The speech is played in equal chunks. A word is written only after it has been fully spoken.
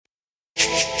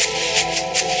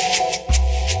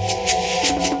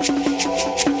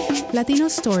Latino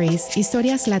Stories,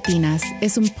 Historias Latinas,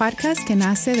 es un podcast que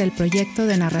nace del proyecto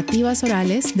de narrativas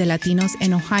orales de latinos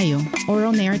en Ohio,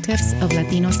 Oral Narratives of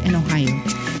Latinos in Ohio,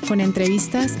 con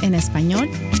entrevistas en español,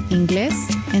 inglés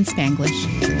y Spanglish.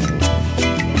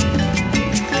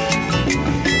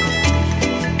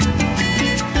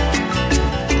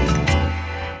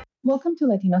 Welcome to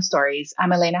Latino Stories.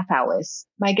 I'm Elena Fowles.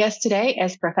 My guest today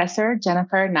is Professor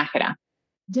Jennifer Nájera.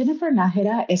 Jennifer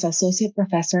Nájera is Associate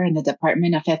Professor in the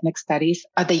Department of Ethnic Studies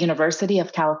at the University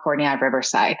of California at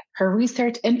Riverside. Her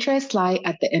research interests lie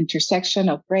at the intersection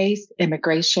of race,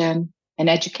 immigration, and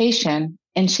education,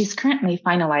 and she's currently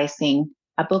finalizing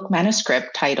a book manuscript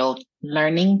titled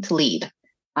Learning to Lead: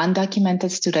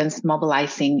 Undocumented Students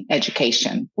Mobilizing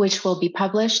Education, which will be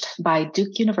published by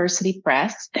Duke University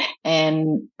Press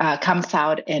and comes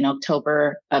out in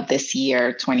October of this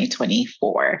year,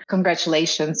 2024.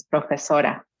 Congratulations,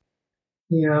 profesora.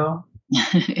 You.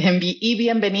 Y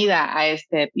bienvenida a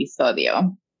este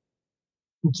episodio.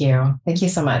 Thank you. Thank you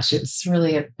so much. It's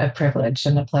really a privilege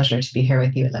and a pleasure to be here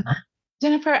with you, Elena.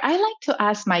 Jennifer, I like to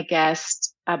ask my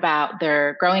guests about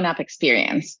their growing up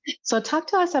experience. So talk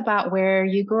to us about where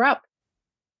you grew up.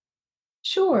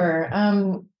 Sure.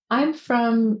 I'm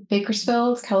from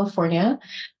Bakersfield, California,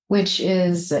 which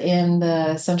is in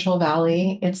the Central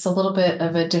Valley. It's a little bit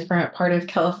of a different part of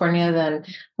California than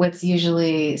what's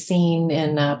usually seen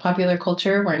in popular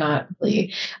culture. We're not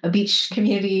really a beach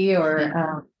community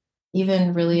or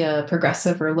even really a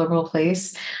progressive or liberal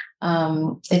place.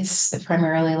 It's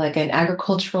primarily like an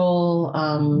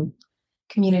agricultural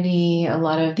community. A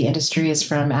lot of the industry is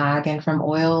from ag and from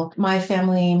oil. My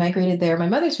family migrated there. My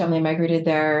mother's family migrated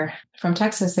there from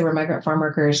Texas. They were migrant farm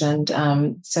workers. And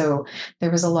so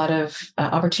there was a lot of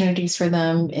opportunities for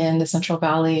them in the Central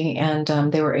Valley. And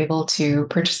they were able to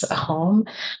purchase a home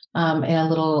in a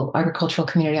little agricultural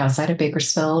community outside of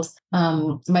Bakersfield.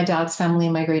 My dad's family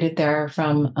migrated there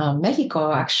from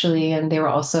Mexico, actually, and they were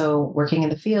also working in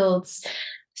the fields.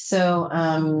 So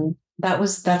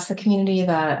that's the community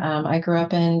that I grew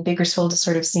up in. Bakersfield is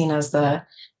sort of seen as the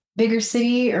bigger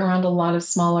city around a lot of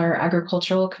smaller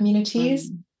agricultural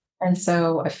communities. And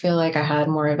so I feel like I had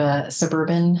more of a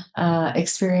suburban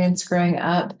experience growing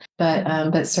up,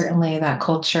 but certainly that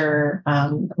culture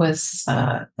was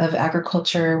of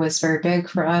agriculture was very big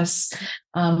for us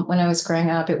when I was growing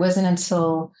up. It wasn't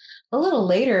until a little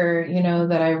later,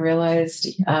 that I realized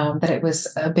that it was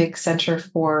a big center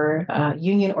for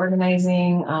union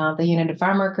organizing. The United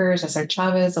Farm Workers, Cesar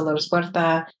Chavez, Dolores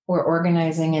Puerta, were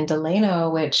organizing in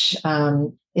Delano, which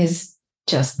is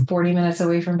just 40 minutes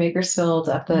away from Bakersfield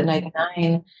up the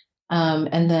 99.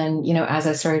 And then, as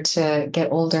I started to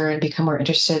get older and become more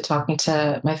interested talking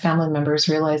to my family members,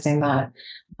 realizing that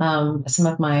some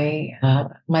of my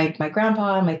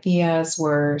grandpa and my tias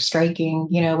were striking,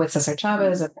 with Cesar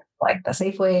Chavez, and like the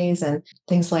Safeways and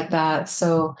things like that.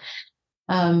 So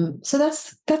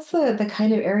that's the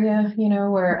kind of area,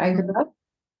 where I grew up.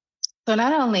 So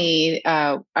not only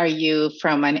are you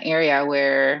from an area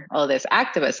where all this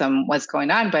activism was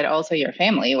going on, but also your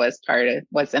family was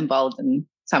involved in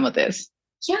some of this.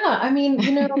 Yeah, I mean,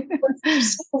 what's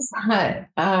interesting is that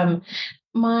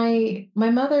my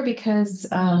mother, because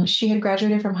she had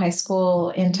graduated from high school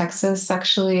in Texas,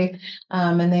 actually,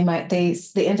 and they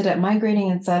ended up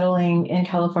migrating and settling in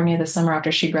California the summer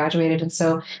after she graduated, and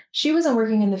so she wasn't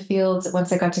working in the fields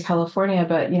once I got to California,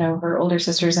 but her older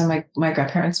sisters and my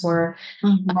grandparents were.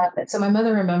 So my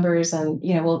mother remembers, and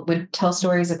would tell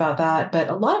stories about that. But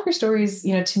a lot of her stories,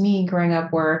 to me, growing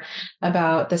up, were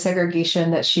about the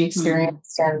segregation that she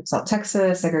experienced in South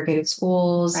Texas, segregated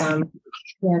schools. Right.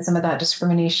 Some of that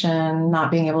discrimination,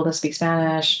 not being able to speak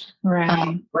Spanish,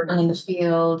 right. Working in the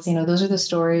fields. Those are the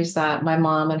stories that my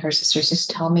mom and her sisters used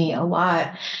to tell me a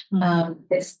lot.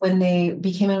 It's when they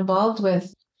became involved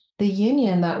with the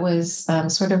union that was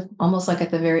sort of almost like at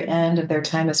the very end of their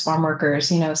time as farm workers,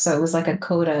 so it was like a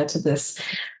coda to this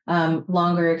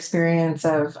longer experience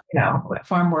of,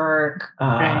 farm work,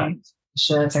 right.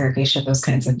 segregation, those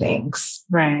kinds of things.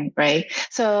 Right, right.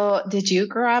 So did you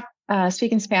grow up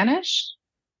speaking Spanish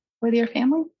with your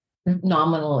family?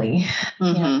 Nominally.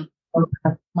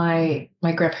 My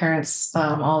grandparents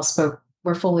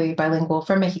were fully bilingual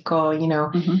from Mexico.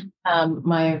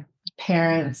 My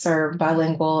parents are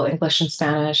bilingual English and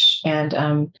Spanish,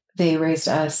 and they raised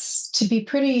us to be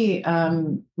pretty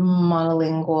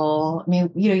monolingual. I mean,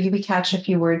 we would catch a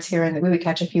few words here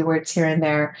and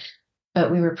there,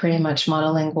 but we were pretty much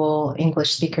monolingual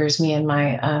English speakers, me and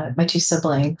my two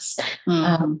siblings.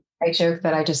 Mm-hmm. I joke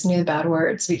that I just knew the bad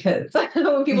words because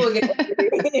when people would get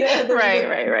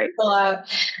angry, right.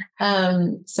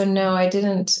 So no, I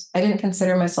didn't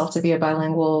consider myself to be a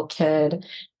bilingual kid.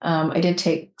 I did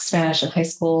take Spanish in high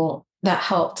school. That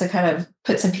helped to kind of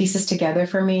put some pieces together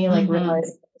for me, like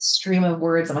realize the stream of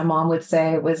words that my mom would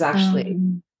say was actually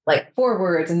like 4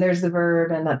 words, and there's the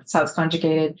verb, and that's how it's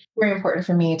conjugated. Very important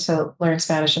for me to learn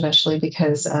Spanish eventually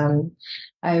because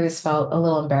I always felt a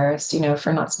little embarrassed,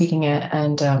 for not speaking it,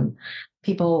 and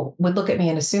people would look at me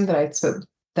and assume that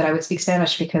I would speak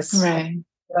Spanish because I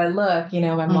look,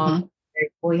 my mom.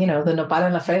 Well, the nopal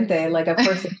en la frente, like, of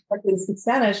course, I speak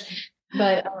Spanish,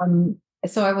 but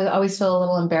so I would always feel a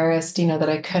little embarrassed, that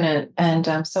I couldn't. And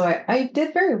so I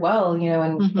did very well,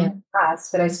 in class,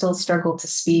 but I still struggled to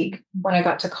speak. When I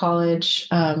got to college,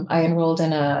 I enrolled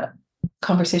in a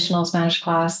conversational Spanish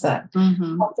class that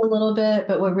helped a little bit.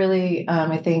 But what really,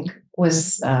 I think,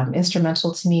 was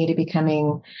instrumental to me to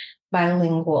becoming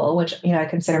bilingual, which, I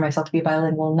consider myself to be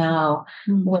bilingual now,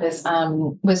 was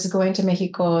going to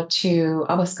Mexico, to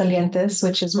Aguascalientes,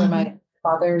 which is where my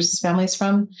father's family is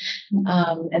from,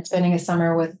 and spending a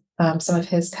summer with some of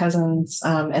his cousins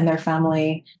and their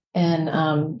family,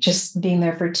 and just being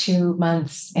there for 2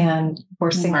 months and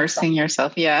immersing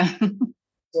yourself. Yeah.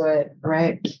 Do it.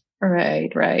 Right.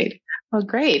 Well,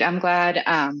 great. I'm glad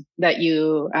that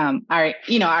you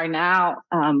are now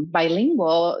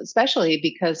bilingual, especially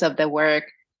because of the work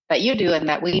that you do and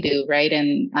that we do, right?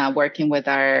 And working with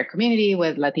our community,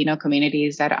 with Latino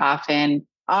communities that often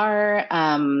are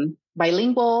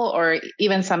bilingual or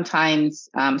even sometimes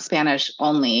Spanish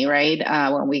only, right?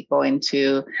 When we go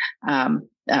into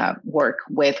work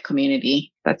with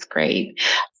community. That's great.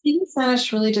 Speaking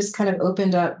Spanish really just kind of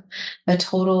opened up a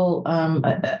total,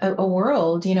 a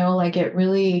world, like it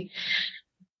really,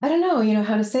 I don't know,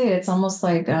 how to say it. It's almost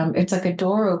like, it's like a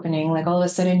door opening, like all of a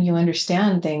sudden you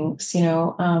understand things,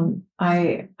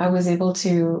 I was able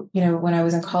to, when I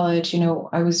was in college,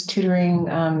 I was tutoring,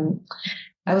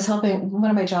 I was helping. One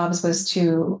of my jobs was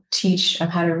to teach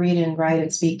how to read and write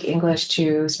and speak English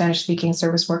to Spanish-speaking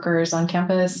service workers on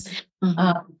campus.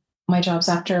 My jobs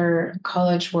after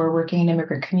college were working in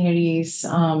immigrant communities,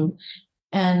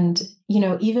 and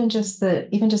even just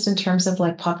in terms of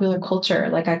like popular culture,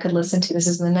 like I could listen to, this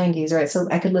is in the 90s, right? So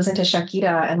I could listen to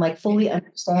Shakira and like fully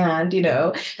understand,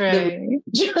 the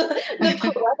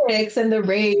poetics and the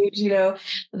rage,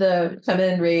 the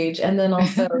feminine rage, and then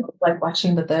also like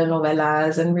watching the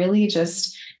telenovelas, and really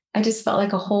I just felt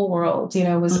like a whole world,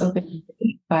 was open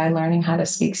by learning how to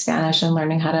speak Spanish and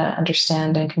learning how to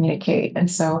understand and communicate. And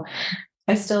so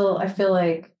I feel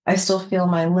like I still feel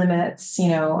my limits.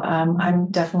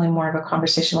 I'm definitely more of a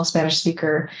conversational Spanish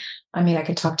speaker. I mean, I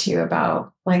could talk to you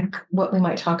about like what we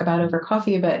might talk about over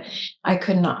coffee, but I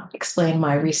could not explain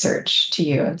my research to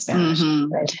you in Spanish.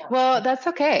 Right? Well, that's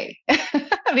okay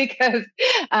because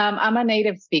I'm a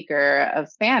native speaker of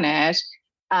Spanish,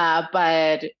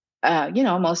 but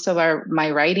most of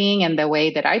my writing and the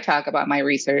way that I talk about my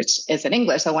research is in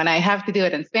English. So when I have to do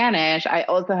it in Spanish, I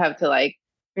also have to like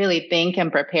really think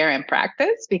and prepare and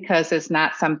practice because it's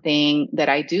not something that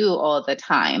I do all the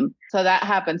time. So that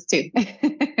happens too.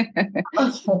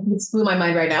 This blew my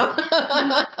mind right now.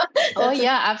 Oh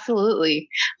yeah, absolutely.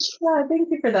 Yeah, thank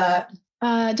you for that.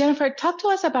 Jennifer, talk to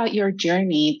us about your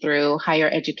journey through higher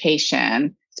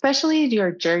education, especially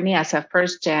your journey as a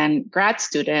first-gen grad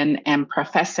student and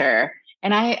professor.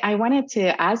 And I wanted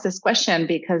to ask this question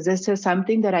because this is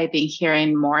something that I've been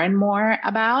hearing more and more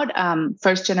about,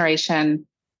 first-generation,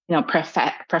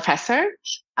 professor,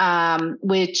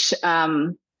 which,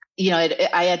 I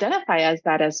identify as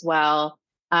that as well.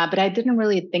 But I didn't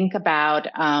really think about,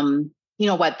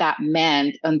 what that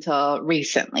meant until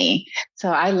recently.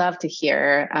 So I love to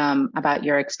hear about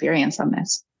your experience on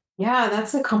this. Yeah,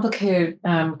 that's a complicated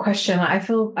question. I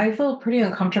feel pretty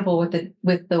uncomfortable with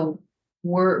the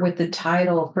word, with the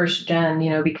title first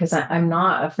gen, because I'm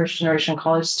not a first generation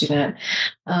college student.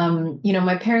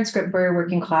 My parents grew up very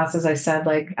working class, as I said,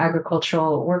 like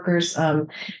agricultural workers,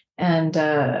 and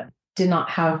did not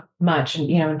have much,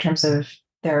 in terms of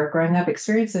their growing up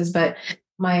experiences. But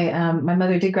my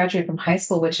mother did graduate from high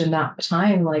school, which in that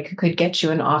time like could get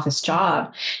you an office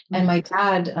job. And my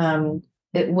dad,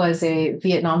 it was a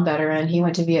Vietnam veteran. He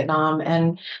went to Vietnam,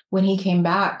 and when he came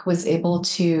back, was able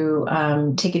to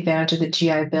take advantage of the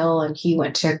GI Bill, and he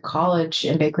went to college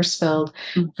in Bakersfield,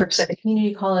 first at the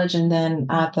community college, and then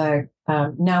at the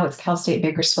now it's Cal State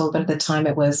Bakersfield, but at the time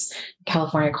it was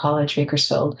California College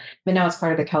Bakersfield. But now it's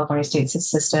part of the California state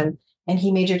system. and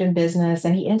he majored in business,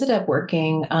 and he ended up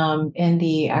working in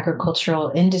the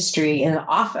agricultural industry in an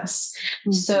office.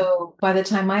 Mm-hmm. So by the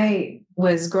time I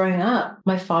was growing up,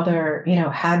 my father,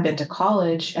 had been to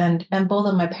college, and both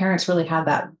of my parents really had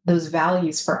those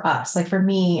values for us, like for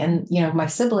me and, my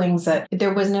siblings, that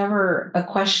there was never a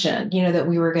question, that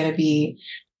we were going to be,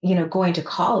 going to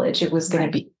college. It was going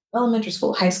to be elementary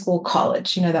school, high school,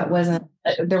 college,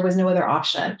 there was no other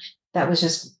option. That was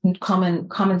just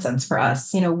common sense for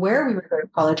us. Where we were going to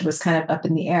college was kind of up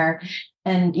in the air.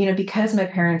 And, because my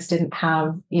parents didn't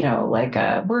have,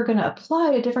 we're going to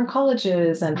apply to different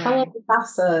colleges and follow the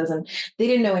classes, and they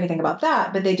didn't know anything about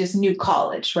that, but they just knew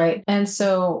college. Right. And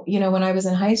so, when I was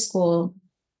in high school,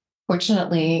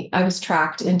 fortunately, I was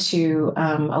tracked into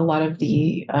a lot of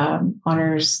the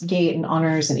honors gate and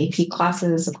honors and AP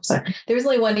classes. So there was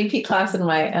only one AP class in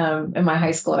my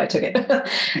high school, and I took it.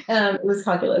 It was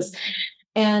calculus.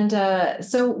 And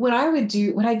so what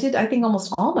I did, I think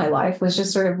almost all my life, was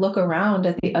just sort of look around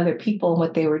at the other people and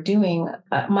what they were doing.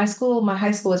 My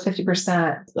high school was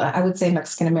 50%, I would say,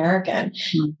 Mexican American.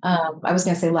 I was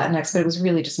going to say Latinx, but it was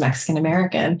really just Mexican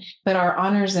American. But our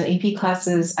honors and AP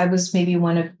classes, I was maybe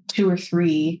one of 2 or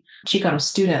 3 Chicano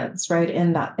students, right,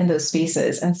 in those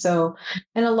spaces. And so,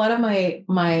 and a lot of my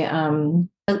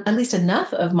at least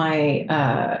enough of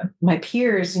my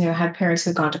peers, had parents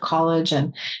who had gone to college,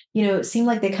 and, it seemed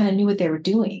like they kind of knew what they were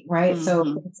doing. Right. Mm-hmm.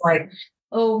 So it's like,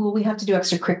 oh, well, we have to do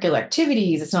extracurricular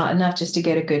activities. It's not enough just to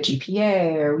get a good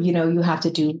GPA, or, you have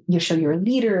to show you're a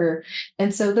leader.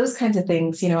 And so those kinds of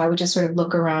things, I would just sort of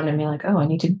look around and be like, oh, I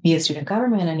need to be a student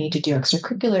government. I need to do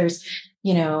extracurriculars,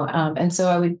 and so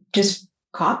I would just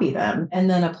copy them and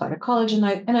then apply to college. And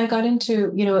I got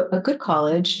into, a good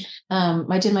college.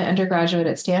 I did my undergraduate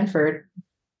at Stanford.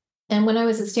 And when I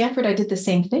was at Stanford, I did the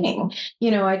same thing.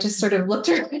 I just sort of looked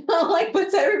around like,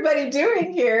 what's everybody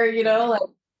doing here? Like,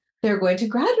 they're going to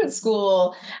graduate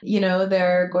school,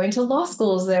 they're going to law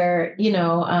schools, they're doing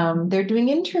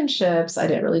internships. I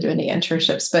didn't really do any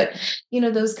internships, but,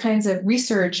 those kinds of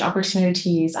research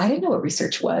opportunities. I didn't know what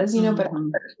research was, but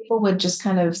people would just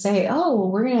kind of say, oh, well,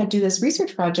 we're going to do this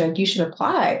research project, you should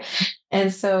apply.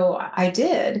 And so I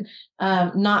did,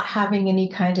 not having any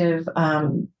kind of,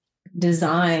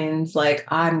 designs like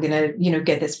I'm gonna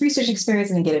get this research experience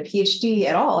and get a PhD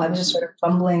at all. I was just sort of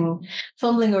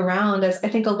fumbling around, as I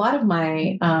think a lot of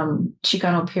my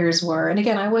Chicano peers were. And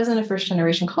again, I wasn't a first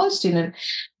generation college student,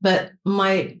 but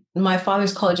my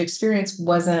father's college experience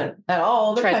wasn't at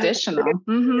all the traditional.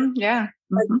 Mm-hmm. Yeah.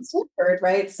 Mm-hmm. Stanford,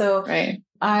 right? So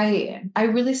I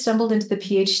really stumbled into the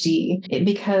PhD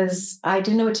because I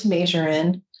didn't know what to major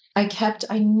in.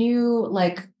 I knew,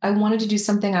 like, I wanted to do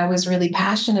something I was really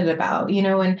passionate about,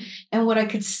 and what I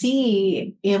could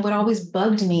see, and what always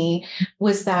bugged me,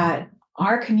 was that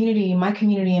my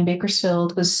community in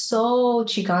Bakersfield was so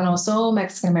Chicano, so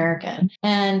Mexican American,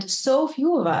 and so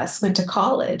few of us went to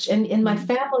college. And in my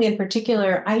family in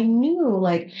particular, I knew,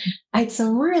 like, I had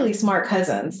some really smart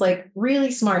cousins, like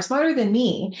really smarter than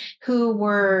me, who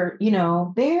were,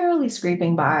 barely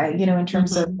scraping by, in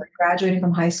terms of like graduating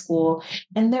from high school.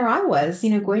 And there I was,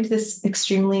 going to this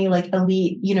extremely like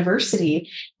elite university.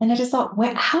 And I just thought,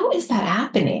 how is that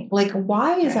happening? Like,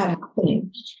 why is that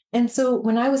happening? And so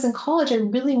when I was in college, I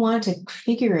really wanted to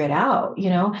figure it out,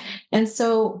 And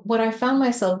so what I found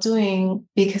myself doing,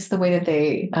 because the way that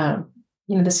they,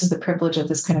 this is the privilege of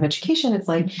this kind of education, it's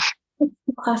like,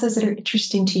 classes that are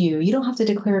interesting to you. You don't have to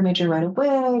declare a major right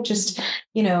away. Just,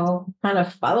 kind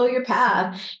of follow your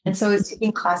path. And so I was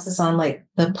taking classes on like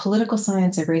the political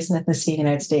science of race and ethnicity in the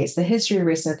United States, the history of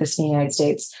race and ethnicity in the United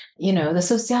States, the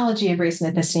sociology of race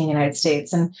and ethnicity in the United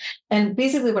States. And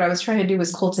basically what I was trying to do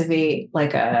was cultivate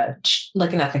like an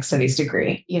ethnic studies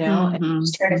degree, and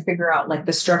just trying to figure out like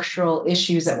the structural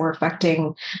issues that were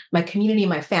affecting my community,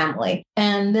 my family.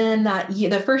 And then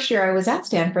the first year I was at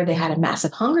Stanford, they had a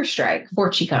massive hunger strike for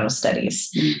Chicano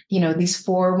studies. These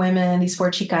 4 women, these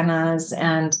 4 Chicanas,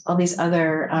 and all these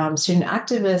other student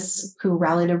activists who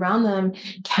rallied around them,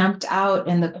 camped out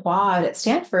in the quad at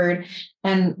Stanford,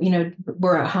 and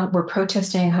we're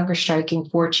protesting, hunger striking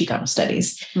for Chicano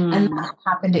studies. And that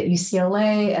happened at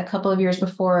UCLA a couple of years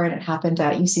before, and it happened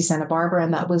at UC Santa Barbara,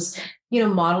 and that was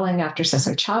modeling after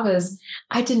Cesar Chavez.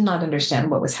 I did not understand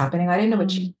what was happening. I didn't know what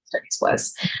Chicano studies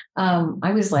was.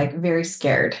 I was like very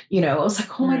scared. I was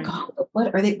like, oh my God,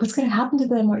 what's going to happen to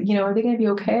them? Are they going to be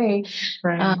okay?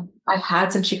 Right. I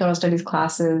had some Chicano studies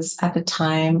classes at the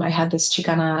time. I had this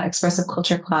Chicana expressive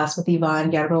culture class with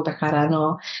Ivan Yarro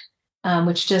Bejarano,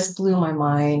 which just blew my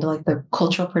mind, like the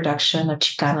cultural production of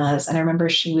Chicanas. And I remember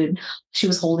she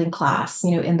was holding class,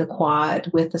 in the quad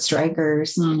with the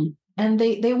strikers. and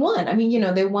they won. I mean,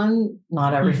 they won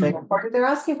not everything they're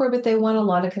asking for, but they won a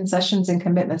lot of concessions and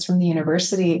commitments from the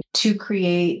university to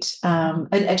create an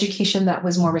education that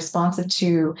was more responsive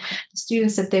to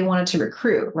students that they wanted to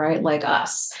recruit, right? Like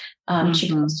us, Chicana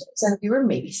students, and we were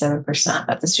maybe 7%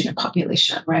 of the student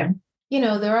population, right?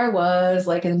 There I was,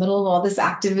 like in the middle of all this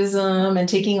activism and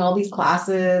taking all these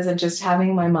classes and just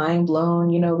having my mind blown,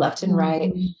 left and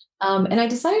right. And I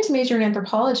decided to major in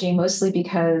anthropology mostly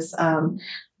because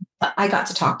I got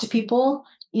to talk to people.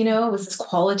 It was this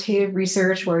qualitative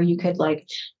research where you could like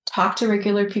talk to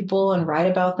regular people and write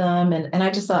about them. And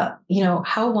I just thought,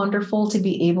 how wonderful to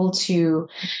be able to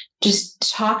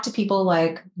just talk to people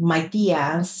like my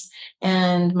tias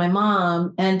and my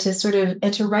mom, and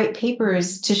to write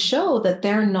papers to show that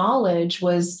their knowledge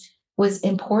was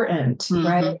important,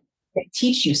 right? They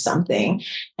teach you something.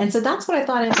 And so that's what I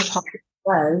thought anthropology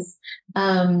was.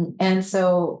 And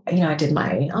so, I did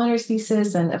my honors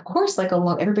thesis, and of course, like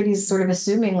everybody's sort of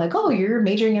assuming like, oh, you're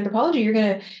majoring in anthropology, you're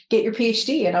going to get your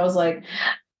PhD. And I was like,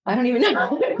 I don't even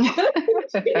know.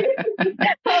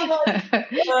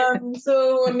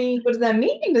 So, I mean, what does that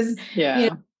mean?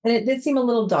 And it did seem a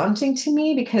little daunting to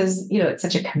me because, it's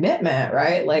such a commitment,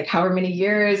 right? Like however many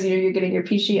years, you're getting your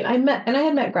PhD. And I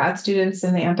had met grad students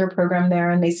in the anthro program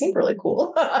there, and they seemed really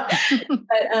cool. But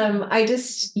I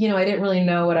just, I didn't really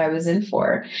know what I was in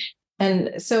for.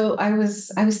 And so I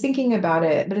was thinking about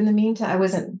it, but in the meantime, I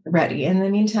wasn't ready. In the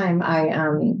meantime, I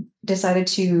decided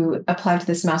to apply to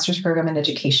this master's program in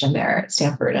education there at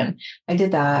Stanford. And I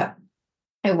did that.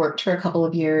 I worked for a couple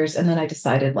of years, and then I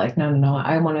decided like, no,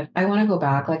 I want to go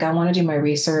back. Like, I want to do my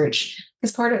research,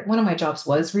 because one of my jobs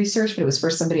was research, but it was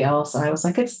for somebody else. And I was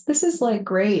like, this is like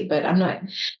great, but I'm not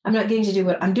getting to do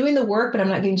what I'm doing the work, but I'm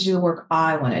not getting to do the work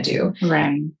I want to do.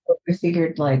 Right. So I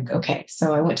figured like, okay,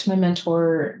 so I went to my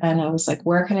mentor and I was like,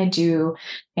 where can I do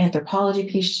anthropology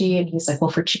PhD? And he's like,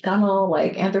 well, for Chicano,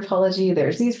 like anthropology,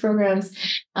 there's these programs.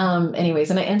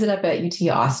 Anyways, and I ended up at UT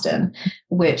Austin,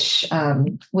 which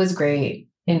was great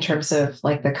in terms of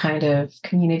like the kind of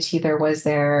community there was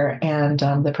there. And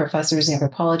the professors in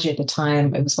anthropology at the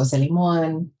time, it was Jose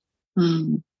Limon,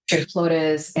 Trey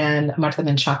Flores, and Martha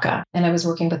Menchaca. And I was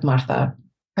working with Martha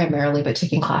primarily, but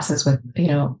taking classes with,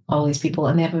 all these people.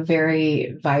 And they have a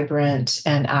very vibrant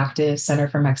and active Center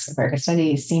for Mexican American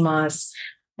Studies, CMAS.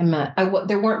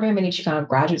 There weren't very many Chicano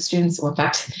graduate students. So in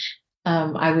fact,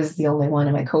 I was the only one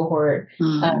in my cohort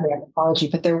in anthropology,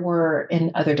 but there were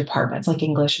in other departments like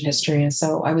English and history. And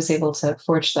so I was able to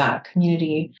forge that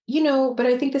community, but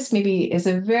I think this maybe is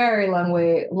a very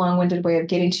long-winded way of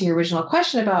getting to your original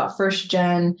question about first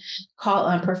gen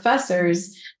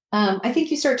professors. I think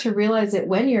you start to realize that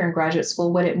when you're in graduate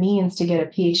school, what it means to get a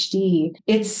PhD,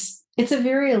 it's a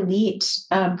very elite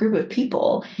group of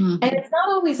people. And it's not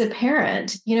always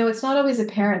apparent, it's not always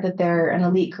apparent that they're an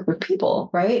elite group of people,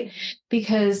 right?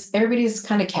 Because everybody's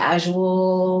kind of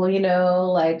casual,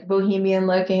 like bohemian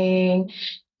looking.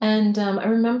 And I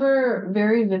remember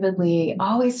very vividly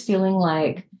always feeling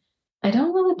like, I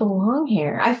don't really belong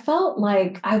here. I felt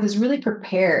like I was really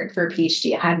prepared for a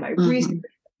PhD. I had my research,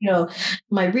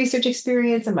 my research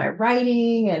experience and my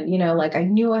writing, and, like I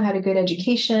knew I had a good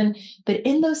education. But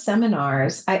in those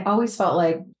seminars, I always felt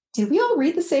like, did we all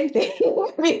read the same thing?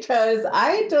 Because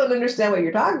I don't understand what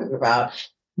you're talking about.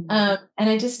 And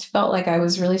I just felt like I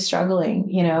was really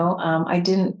struggling. I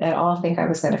didn't at all think I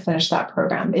was going to finish that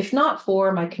program, if not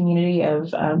for my community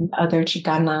of other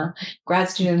Chicana grad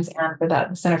students and for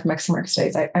that Center for Mexican American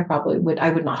Studies. I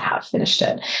would not have finished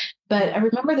it. But I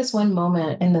remember this one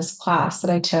moment in this class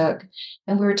that I took,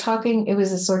 and we were talking. It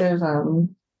was a sort of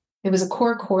it was a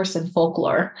core course in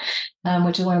folklore,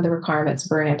 which is one of the requirements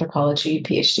for an anthropology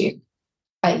PhD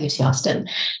at UT Austin.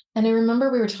 And I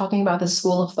remember we were talking about the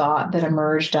school of thought that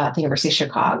emerged at the University of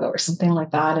Chicago or something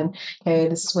like that. And okay,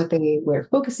 this is what they were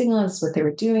focusing on, this is what they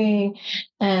were doing.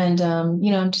 And,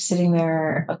 I'm just sitting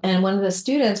there, and one of the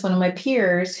students, one of my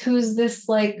peers, who's this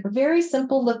like very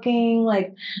simple looking,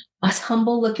 like a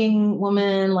humble looking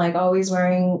woman, like always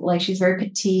wearing, like she's very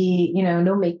petite,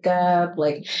 no makeup,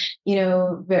 like,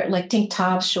 very, like tank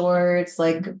tops, shorts,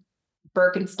 like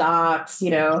Birkenstocks,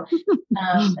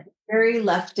 very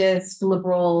leftist,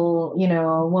 liberal,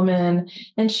 woman.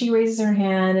 And she raises her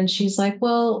hand and she's like,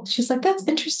 that's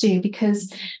interesting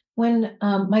because when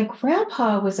my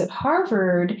grandpa was at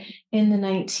Harvard in the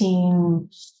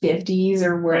 1950s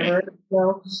or wherever,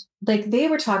 like they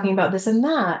were talking about this and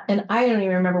that. And I don't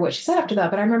even remember what she said after that,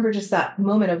 but I remember just that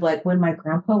moment of like when my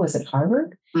grandpa was at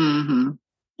Harvard.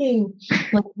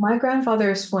 Like my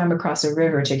grandfather swam across a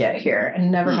river to get here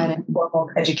and never had any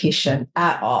formal education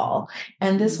at all.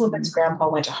 And this woman's grandpa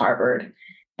went to Harvard.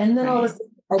 And then all of a sudden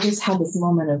I just had this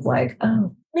moment of like,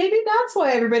 oh, maybe that's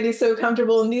why everybody's so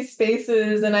comfortable in these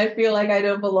spaces, and I feel like I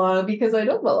don't belong because I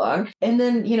don't belong. And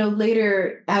then,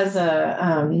 later as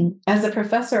a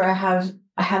professor, I have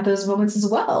those moments as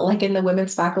well, like in the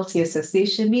Women's Faculty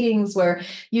Association meetings, where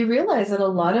you realize that a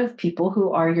lot of people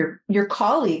who are your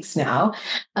colleagues now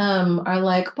are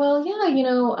like, well, yeah,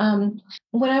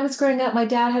 when I was growing up, my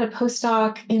dad had a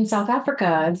postdoc in South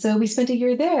Africa, and so we spent a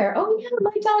year there. Oh, yeah,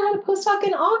 my dad had a postdoc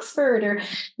in Oxford, or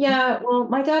yeah, well,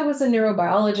 my dad was a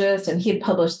neurobiologist, and he had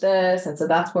published this, and so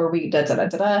that's where we da da da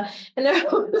da da. And I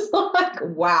was like,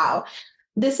 wow,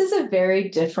 this is a very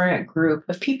different group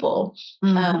of people.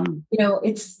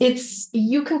 It's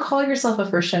you can call yourself a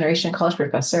first generation college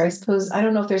professor. I suppose I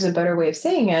don't know if there's a better way of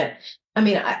saying it. I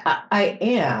mean, I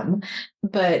am,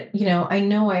 but I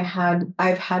know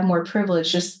I've had more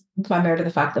privilege just by merit of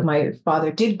the fact that my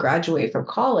father did graduate from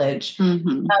college.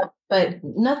 But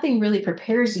nothing really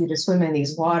prepares you to swim in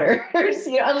these waters,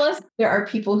 unless there are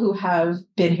people who have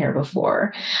been here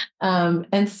before.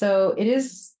 And so it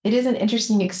is an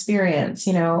interesting experience,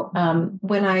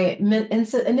 when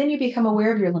and then you become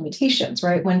aware of your limitations,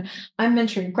 right? When I'm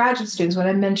mentoring graduate students, when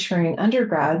I'm mentoring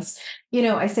undergrads,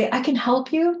 I say, I can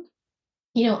help you.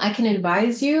 I can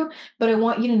advise you, but I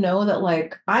want you to know that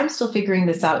like, I'm still figuring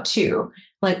this out too.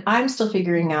 Like I'm still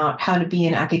figuring out how to be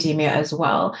in academia as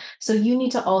well. So you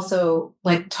need to also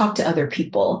like talk to other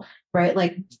people, right?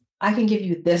 Like I can give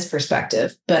you this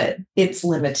perspective, but it's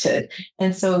limited.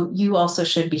 And so you also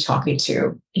should be talking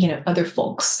to, other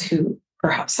folks who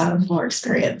perhaps have more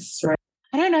experience, right?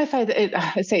 I don't know if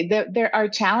I say there are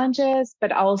challenges,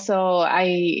 but also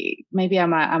I'm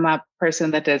a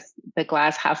person that does the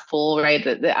glass half full, right?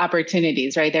 The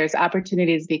opportunities, right? There's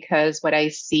opportunities because what I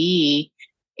see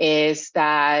is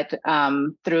that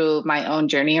through my own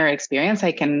journey or experience,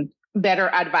 I can better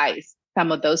advise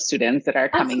some of those students that are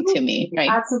coming to me, right?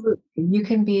 Absolutely. You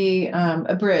can be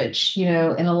a bridge,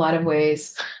 in a lot of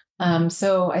ways.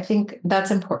 So I think that's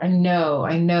important.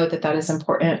 I know that is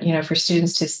important, for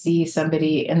students to see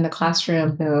somebody in the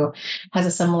classroom who has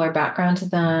a similar background to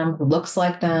them, who looks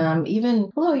like them,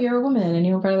 even, hello, you're a woman and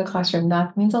you're in front of the classroom.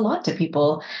 That means a lot to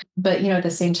people. But, at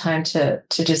the same time to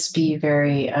just be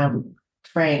very,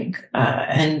 frank,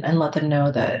 and let them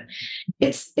know that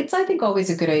it's, I think, always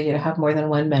a good idea to have more than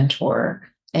one mentor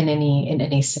in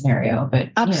any scenario. But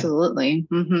absolutely.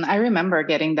 I remember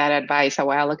getting that advice a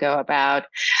while ago about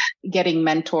getting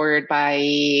mentored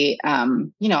by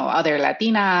other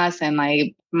Latinas and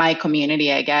like my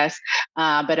community, I guess.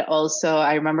 But also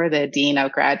I remember the dean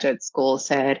of graduate school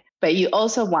said, but you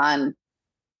also want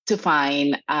to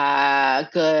find a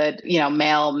good,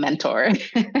 male mentor.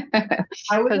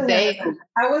 I wasn't going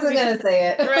to say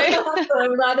it. Right?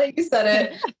 I'm glad that you said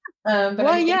it.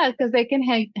 Because they can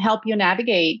help you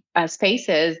navigate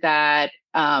spaces that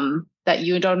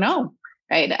you don't know,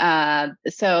 right?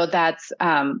 So that's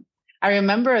I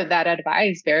remember that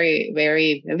advice very,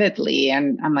 very vividly,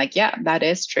 and I'm like, yeah, that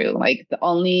is true. Like the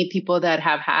only people that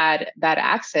have had that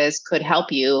access could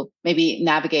help you maybe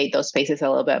navigate those spaces a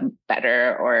little bit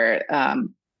better, or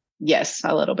yes,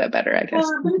 a little bit better, I guess.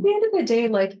 But at the end of the day,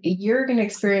 like you're going to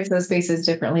experience those spaces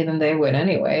differently than they would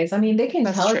anyways. I mean, they can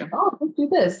tell you, oh, let's do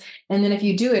this. And then if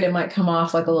you do it, it might come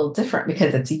off like a little different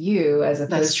because it's you as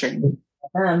opposed to them.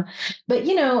 But,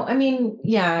 I mean,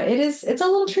 yeah, it's a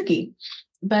little tricky,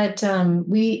 but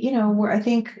I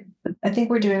think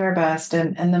we're doing our best.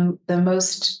 And the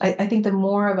most, I think the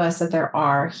more of us that there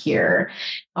are here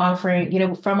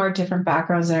offering, from our different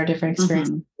backgrounds and our different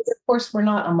experiences, of course, we're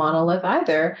not a monolith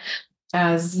either.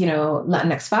 As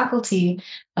Latinx faculty,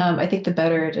 I think the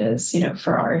better it is,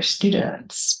 for our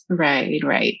students.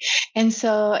 Right. And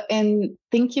so, in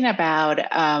thinking about,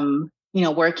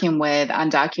 working with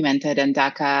undocumented and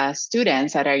DACA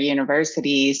students at our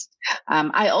universities,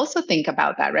 I also think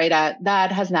about that, right?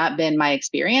 That has not been my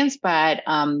experience, but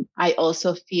I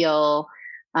also feel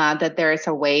that there is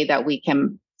a way that we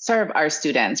can serve our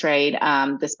students, right?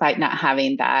 Despite not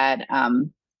having that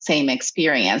same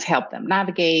experience, help them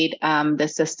navigate the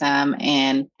system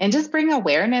and just bring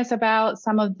awareness about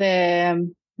some of the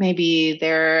maybe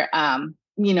their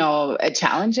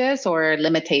challenges or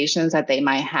limitations that they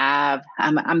might have.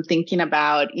 I'm thinking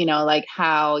about like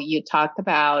how you talked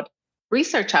about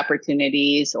research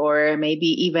opportunities or maybe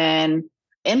even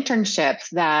internships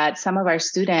that some of our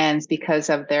students, because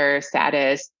of their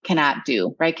status, cannot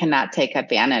do, right? Cannot take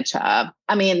advantage of.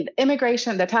 I mean,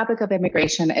 immigration, the topic of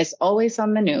immigration is always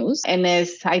on the news. And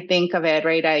as I think of it,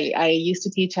 right, I used to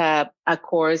teach a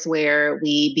course where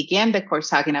we began the course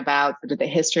talking about the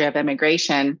history of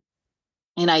immigration.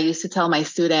 And I used to tell my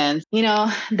students,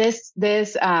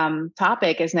 this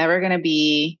topic is never going to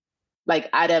be like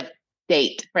out of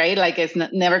date, right? Like it's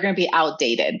never going to be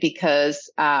outdated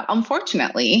because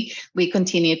unfortunately, we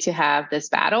continue to have this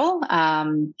battle.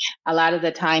 A lot of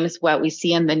the times what we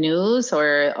see in the news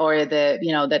or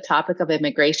the topic of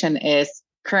immigration is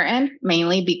current,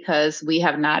 mainly because we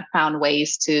have not found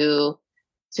ways to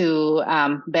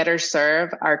better serve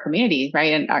our community,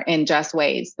 right? In just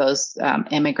ways, those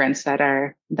immigrants that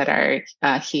are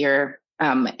here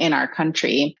in our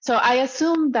country. So I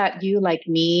assume that you, like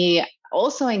me,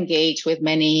 also engage with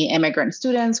many immigrant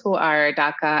students who are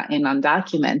DACA and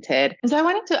undocumented. And so I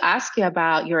wanted to ask you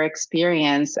about your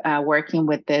experience working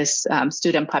with this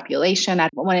student population. I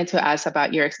wanted to ask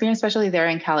about your experience, especially there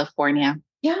in California.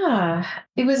 Yeah,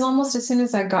 it was almost as soon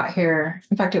as I got here.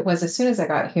 In fact, it was as soon as I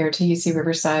got here to UC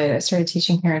Riverside. I started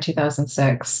teaching here in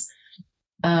 2006.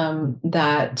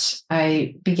 That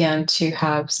I began to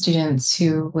have students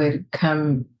who would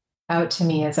come out to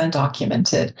me as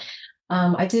undocumented.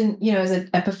 I didn't,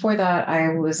 before that,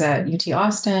 I was at UT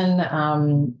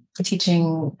Austin,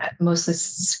 teaching mostly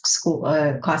school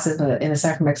classes in the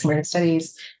Center for Mexican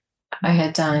Studies. I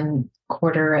had done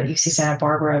quarter at UC Santa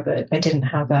Barbara, but I didn't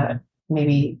have that,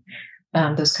 maybe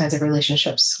those kinds of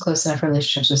relationships, close enough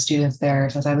relationships with students there,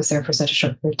 since I was there for such a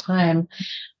short period of time.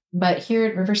 But here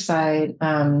at Riverside,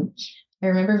 I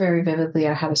remember very vividly,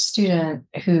 I had a student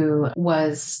who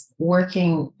was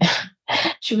working,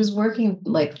 she was working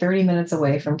like 30 minutes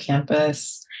away from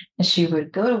campus, and she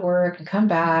would go to work and come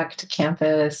back to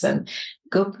campus and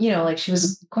go, like she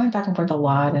was going back and forth a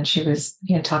lot. And she was,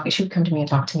 talking, she would come to me and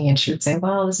talk to me, and she would say,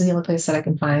 well, this is the only place that I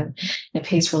can find, and it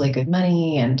pays really good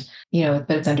money. And, but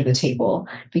it's under the table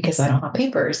because I don't have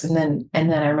papers. And then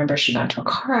I remember she got into a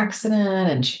car accident,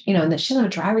 and she, and then she didn't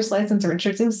have a driver's license or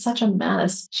insurance. It was such a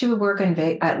mess. She would work in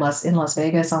Las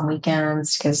Vegas on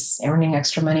weekends because earning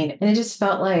extra money. And it just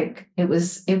felt like it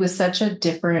was such a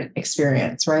different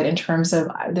experience, right? In terms of,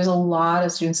 there's a lot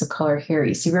of students of color here at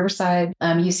UC Riverside.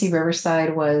 UC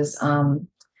Riverside was, I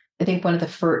think it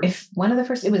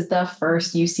was the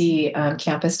first UC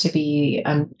campus to be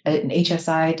an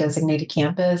HSI designated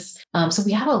campus. So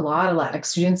we have a lot of Latinx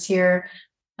students here.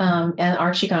 And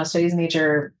our Chicana studies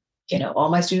major, all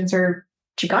my students are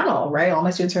Chicano, right? All my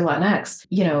students are Latinx,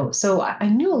 so I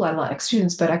knew a lot of Latinx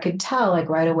students, but I could tell like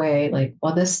right away, like,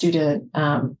 well, this student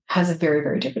has a very,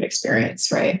 very different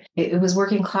experience, right? It was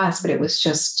working class, but it was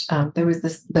just, there was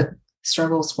the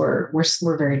struggles were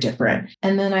very different.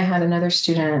 And then I had another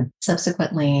student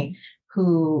subsequently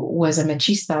who was a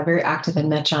mechista, very active in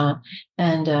mecha.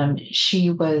 And she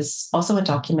was also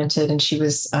undocumented, and she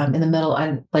was in the middle,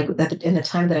 and like in the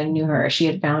time that I knew her, she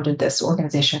had founded this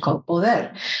organization called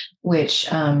Poder, which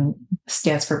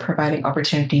stands for Providing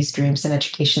Opportunities, Dreams, and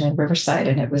Education in Riverside.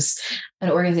 And it was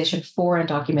an organization for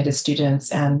undocumented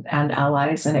students and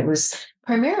allies. And it was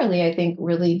primarily, I think,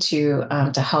 really to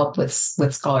help with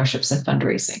scholarships and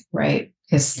fundraising, right?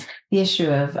 Because the issue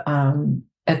of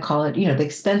a college, the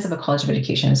expense of a college of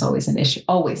education is always an issue,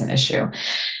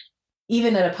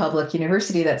 even at a public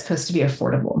university that's supposed to be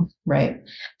affordable, right?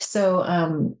 So,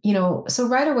 so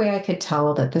right away I could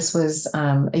tell that this was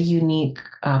a unique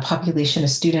population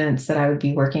of students that I would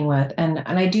be working with. And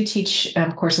I do teach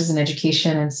courses in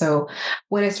education. And so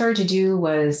what I started to do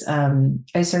was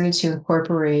I started to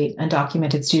incorporate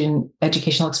undocumented student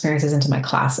educational experiences into my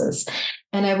classes.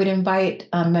 And I would invite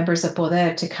members of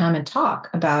Poder to come and talk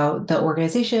about the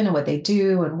organization and what they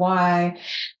do and why,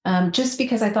 just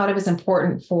because I thought it was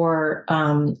important for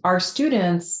our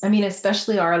students,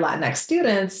 especially our Latinx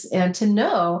students, and to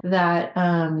know that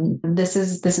this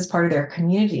is part of their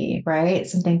community, right?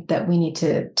 Something that we need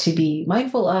to be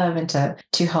mindful of, and to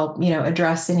help,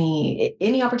 address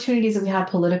any opportunities that we have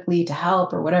politically to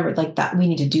help or whatever, like that. We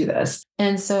need to do this.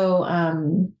 And so,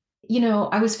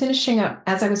 I was finishing up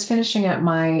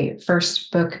my first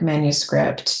book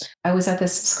manuscript. I was at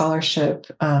this scholarship.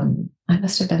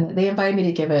 They invited me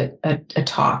to give a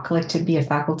talk, like to be a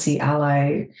faculty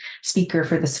ally speaker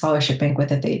for the scholarship banquet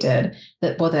that they did,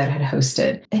 that had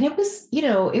hosted. And it was,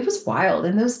 it was wild.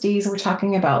 In those days, we're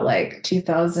talking about like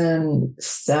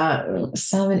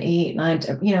 2007, 8, 9,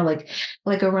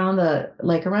 like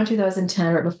around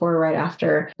 2010, right before, right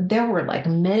after, there were like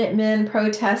Minutemen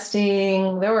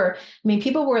protesting.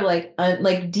 People were like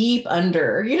deep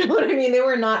under, you know what I mean? They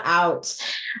were not out.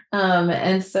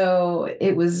 And so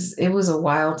it was a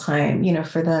wild time,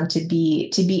 for them to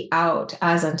be out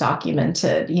as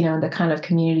undocumented, the kind of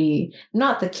community,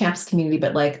 not the campus community,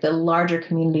 but like the larger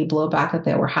community blowback that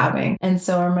they were having. And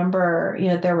so I remember,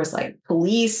 there was like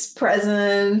police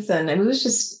presence, and it was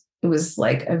just, it was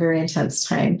like a very intense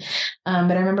time.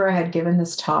 But I remember I had given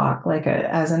this talk like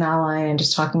as an ally and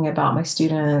just talking about my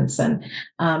students and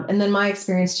then my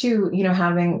experience too,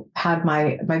 having had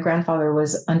my grandfather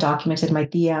was undocumented. My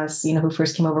tias, who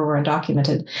first came over were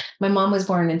undocumented. My mom was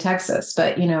born in Texas,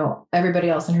 but, everybody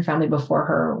else in her family before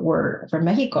her were from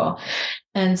Mexico.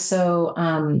 And so,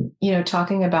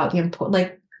 talking about the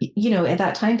important, at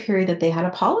that time period that they had a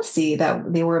policy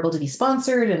that they were able to be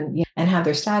sponsored and have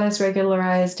their status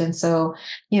regularized. And so,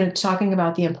 talking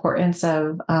about the importance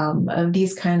of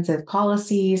these kinds of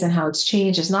policies and how it's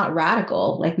changed is not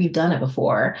radical, like we've done it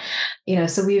before,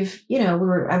 so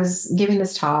I was giving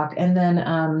this talk and then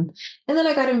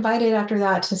I got invited after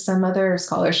that to some other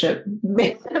scholarship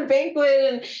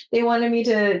banquet and they wanted me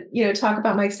to, talk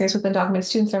about my experience with undocumented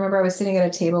students. I remember I was sitting at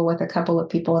a table with a couple of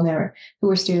people in there who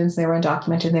were students, they were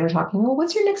undocumented. They were talking, well,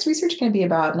 what's your next research going to be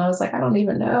about? And I was like, I don't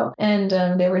even know. And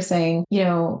they were saying,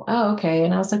 oh, okay.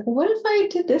 And I was like, well, what if I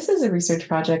did this as a research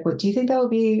project? What do you think that would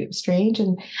be strange?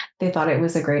 And they thought it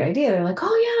was a great idea. They're like,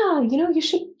 oh yeah, you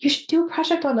should do a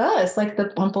project on us, like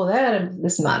the Poder and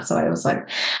this and that. So I was like,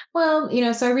 well,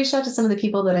 so I reached out to some of the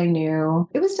people that I knew.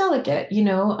 It was delicate,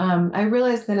 I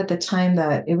realized that at the time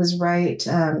that it was right.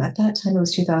 At that time, it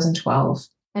was 2012.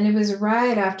 And it was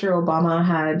right after Obama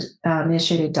had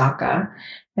initiated DACA.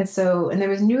 And there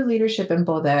was new leadership in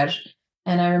Poder.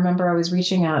 And I remember I was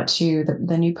reaching out to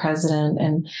the new president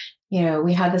and,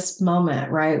 we had this moment,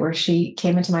 right, where she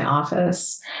came into my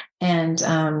office and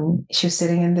she was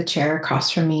sitting in the chair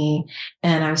across from me.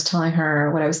 And I was telling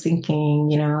her what I was thinking,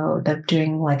 that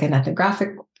doing like an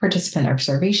ethnographic participant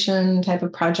observation type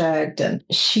of project. And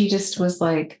she just was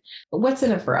like, what's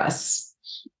in it for us?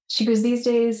 She goes, these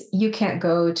days, you can't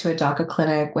go to a DACA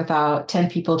clinic without 10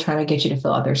 people trying to get you to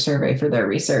fill out their survey for their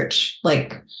research.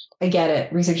 Like, I get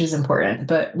it. Research is important,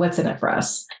 but what's in it for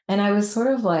us? And I was sort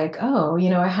of like, oh,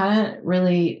 I hadn't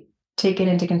really taken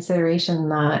into consideration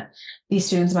that these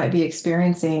students might be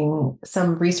experiencing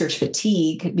some research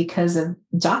fatigue because of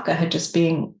DACA had just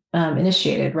being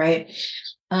initiated, right?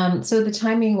 So the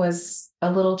timing was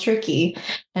a little tricky.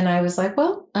 And I was like,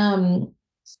 well,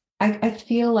 I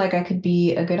feel like I could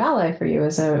be a good ally for you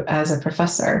as a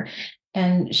professor.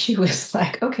 And she was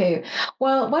like, okay,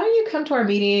 well, why don't you come to our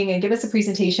meeting and give us a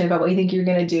presentation about what you think you're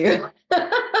going to do?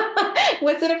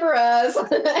 What's in it for us?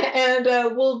 And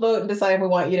we'll vote and decide if we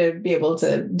want you to be able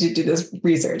to do this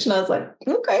research. And I was like,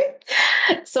 okay.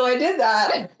 So I did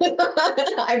that.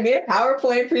 I made a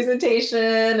PowerPoint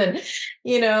presentation and,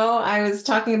 I was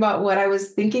talking about what I was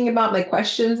thinking about, my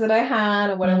questions that I had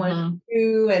and what I wanted to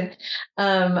do. And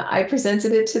I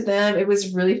presented it to them. It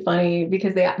was really funny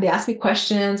because they asked me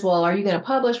questions. Well, are you going to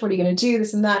publish? What are you going to do?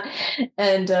 This and that.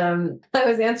 And I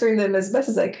was answering them as best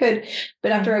as I could.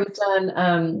 But after I was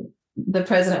done, the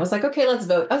president was like, okay, let's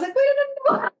vote. I was like, wait,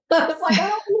 no. I was like, I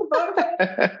don't want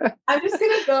to vote. I'm just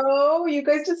going to go. You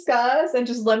guys discuss and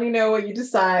just let me know what you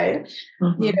decide.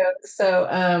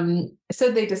 So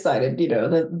they decided,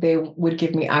 that they would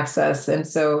give me access. And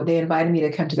so they invited me to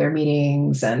come to their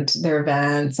meetings and their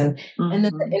events. And then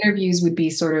the interviews would be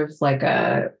sort of like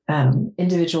a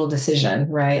individual decision,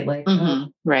 right? Like,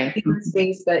 right.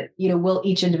 Space, but, we'll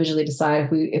each individually decide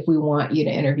if we want you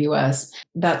to interview us.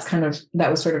 That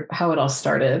was sort of how it all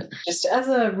started. Just as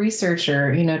a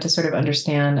researcher, to sort of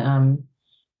understand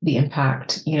the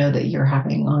impact, that you're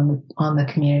having on the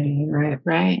community, right?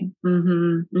 Right.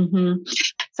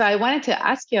 So I wanted to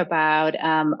ask you about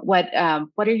what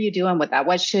are you doing with that?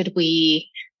 What should we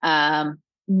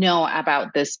know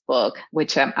about this book,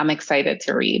 which I'm excited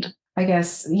to read? I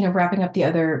guess, wrapping up the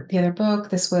other book,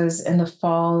 this was in the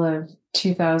fall of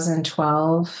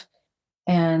 2012.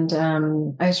 And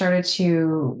I started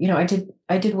to,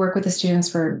 I did work with the students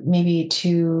for maybe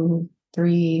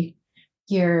 2-3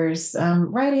 years,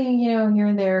 writing, here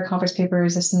and there, conference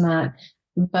papers, this and that.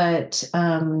 But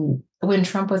when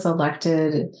Trump was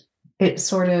elected, I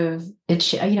was writing,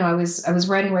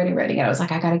 and I was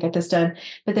like, I got to get this done.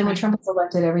 But then when Trump was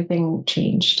elected, everything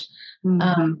changed.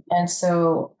 And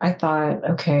so I thought,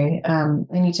 okay, I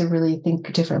need to really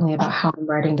think differently about how I'm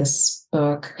writing this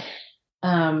book.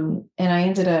 And I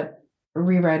ended up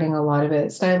rewriting a lot of it.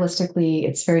 Stylistically,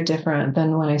 it's very different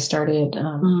than when I started.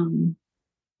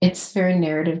 It's very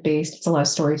narrative based. It's a lot of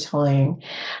storytelling.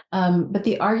 But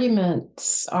the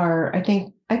arguments are, I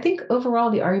think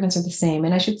overall the arguments are the same.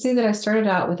 And I should say that I started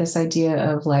out with this idea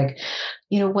of like,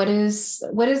 what is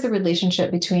the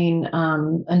relationship between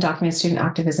undocumented student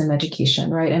activism and education,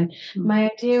 right? And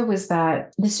my idea was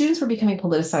that the students were becoming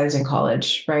politicized in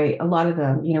college, right? A lot of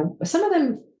them, some of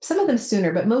them some of them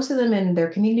sooner, but most of them in their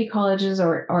community colleges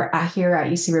or here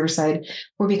at UC Riverside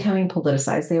were becoming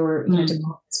politicized. They were, developing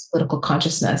this political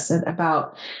consciousness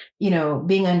about,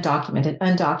 being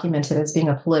undocumented as being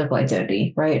a political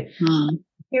identity, right?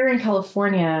 Here in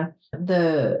California,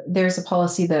 there's a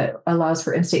policy that allows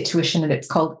for in-state tuition, and it's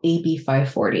called AB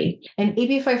 540. And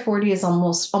AB 540 is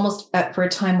almost for a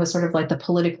time was sort of like the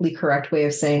politically correct way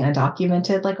of saying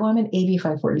undocumented, like, oh, I'm an AB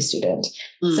 540 student.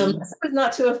 So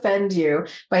not to offend you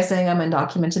by saying I'm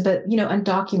undocumented, but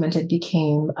undocumented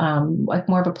became like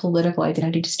more of a political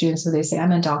identity to students. So they say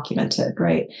I'm undocumented,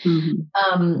 right?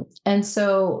 And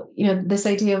so this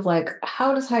idea of like,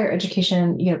 how does higher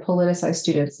education politicize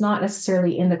students, not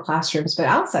necessarily in the classrooms, but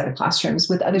outside the classrooms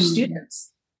with other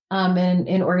students, and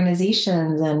in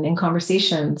organizations and in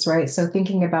conversations, right? So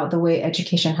thinking about the way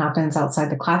education happens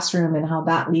outside the classroom and how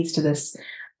that leads to this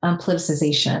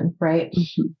politicization, right?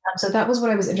 So that was what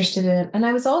I was interested in. And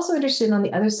I was also interested in on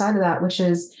the other side of that, which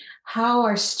is how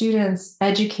are students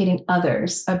educating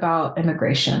others about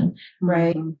immigration,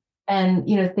 right? And,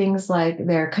 things like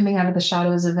they're coming out of the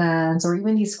shadows events or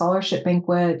even these scholarship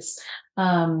banquets,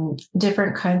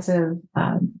 different kinds of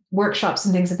workshops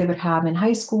and things that they would have in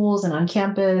high schools and on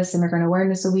campus, Immigrant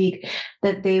Awareness a Week,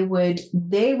 that they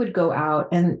would go out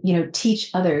and,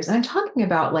 teach others. And I'm talking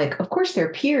about, like, of course,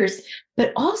 their peers,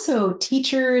 but also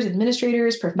teachers,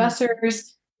 administrators,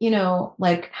 professors.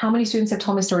 Like how many students have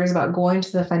told me stories about going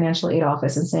to the financial aid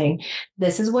office and saying,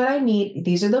 this is what I need.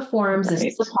 These are the forms. This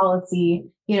is the policy,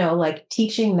 like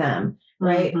teaching them,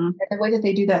 right? And the way that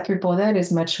they do that through Poder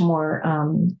is much more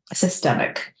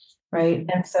systemic, right?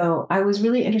 And so I was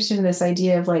really interested in this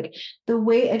idea of like the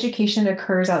way education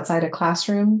occurs outside a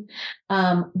classroom,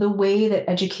 the way that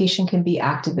education can be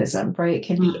activism, right?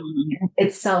 Can be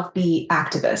itself be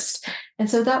activist. And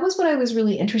so that was what I was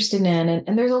really interested in.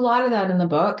 And there's a lot of that in the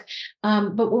book.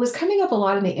 But what was coming up a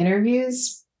lot in the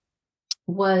interviews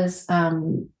was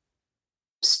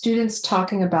students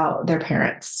talking about their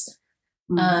parents.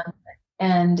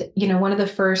 And, one of the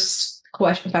first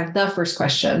question, in fact, the first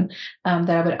question that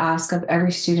I would ask of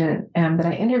every student that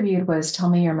I interviewed was, tell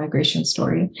me your migration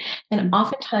story. And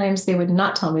oftentimes they would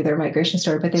not tell me their migration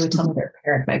story, but they would tell me their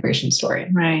parent migration story.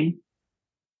 Right.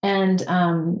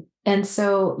 And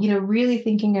so, really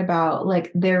thinking about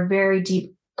like their very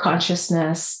deep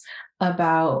consciousness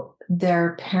about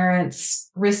their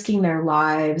parents risking their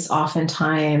lives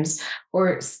oftentimes,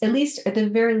 or at the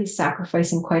very least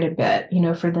sacrificing quite a bit,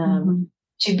 for them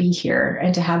to be here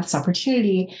and to have this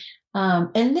opportunity.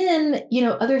 And then,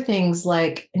 other things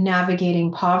like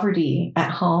navigating poverty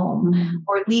at home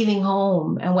or leaving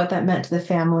home and what that meant to the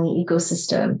family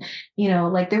ecosystem.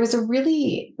 Like there was a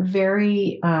really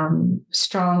very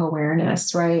strong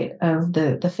awareness, right, of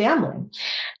the family.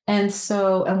 And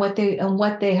so, and what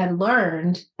they had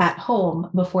learned at home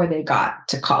before they got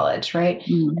to college, right?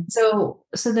 So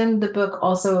then the book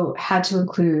also had to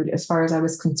include, as far as I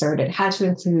was concerned, it had to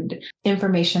include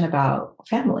information about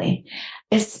family,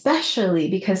 especially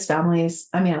because families,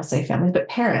 I'll say families, but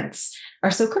parents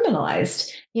are so criminalized.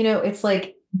 It's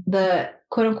like the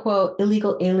quote unquote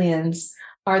illegal aliens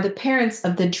are the parents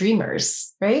of the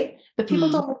dreamers, right? But people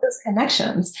don't make those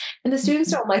connections. And the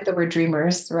students don't like the word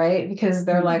dreamers, right? Because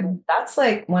they're like, that's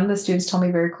like, one of the students told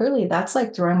me very clearly, that's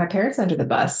like throwing my parents under the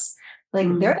bus. Like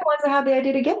they're the ones that had the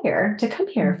idea to come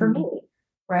here for me,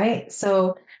 right?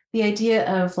 So the idea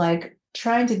of like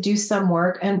trying to do some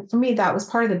work, and for me, that was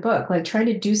part of the book, like trying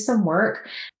to do some work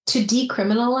to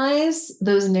decriminalize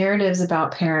those narratives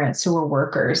about parents who are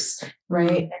workers,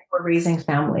 right? And who are raising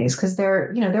families, because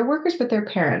they're workers, but they're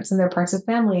parents and they're parts of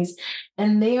families.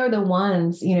 And they are the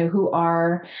ones, who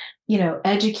are,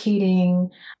 educating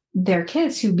their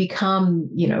kids who become,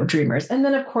 dreamers. And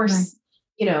then of course,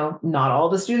 not all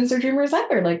the students are dreamers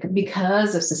either, like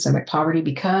because of systemic poverty,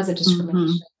 because of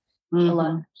discrimination.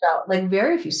 Like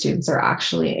very few students are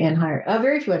actually in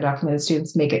very few undocumented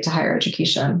students make it to higher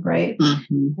education, right?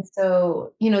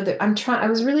 So, I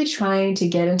was really trying to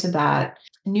get into that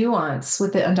nuance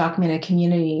with the undocumented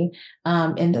community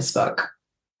in this book.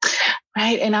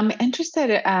 Right. And I'm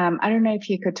interested, I don't know if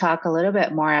you could talk a little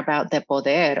bit more about the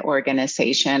Poder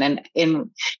organization and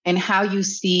in how you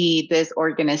see this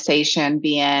organization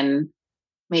being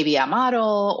maybe a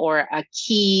model or a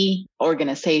key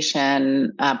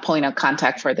organization point of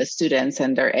contact for the students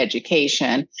and their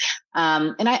education.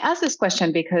 And I ask this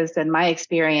question because in my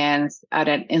experience at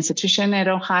an institution in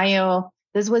Ohio,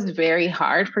 this was very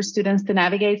hard for students to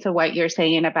navigate. So what you're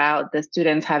saying about the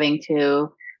students having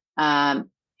to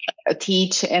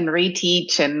teach and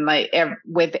reteach, and like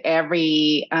with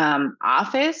every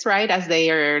office, right? As they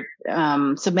are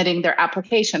submitting their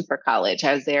application for college,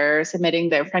 as they're submitting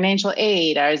their financial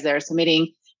aid, as they're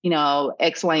submitting,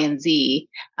 X, Y, and Z.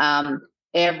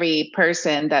 Every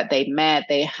person that they met,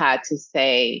 they had to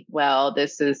say, well,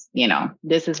 this is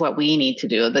what we need to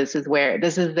do. This is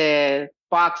the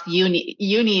box you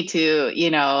need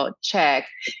to, check.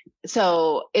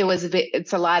 So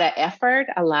it's a lot of effort,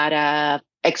 a lot of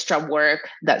extra work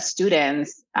that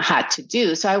students had to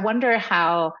do. So I wonder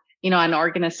how, an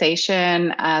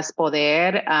organization as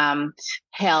Poder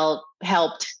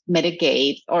helped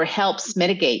mitigate or helps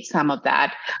mitigate some of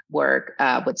that work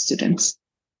with students.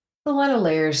 A lot of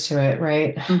layers to it,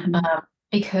 right? Mm-hmm.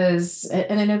 Because,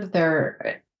 and I know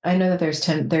that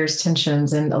there's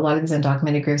tensions in a lot of these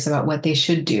undocumented groups about what they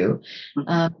should do.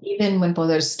 Mm-hmm. Even when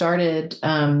Poder started,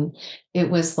 it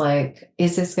was like,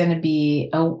 is this going to be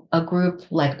a group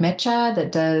like Mecha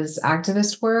that does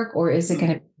activist work, or is it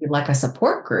going to be like a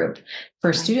support group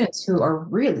for students who are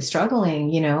really struggling?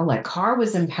 Like car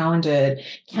was impounded,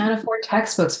 can't afford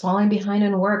textbooks, falling behind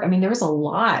in work. I mean, there was a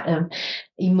lot of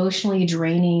emotionally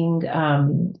draining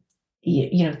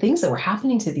things that were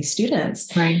happening to these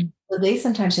students. Right. So they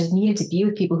sometimes just needed to be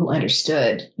with people who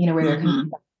understood, where they're coming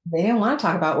from. They didn't want to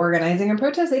talk about organizing and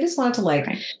protest. They just wanted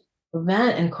to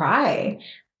vent and cry.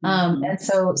 And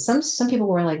so some people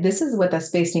were like, this is what that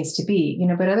space needs to be,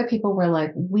 but other people were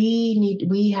like,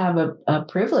 we have a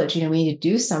privilege, we need to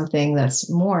do something that's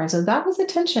more. And so that was the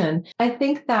tension. I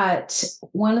think that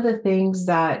one of the things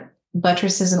that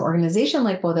buttresses an organization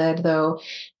like BODED, though,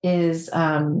 is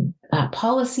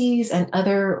policies and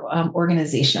other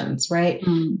organizations, right?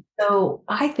 So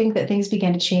I think that things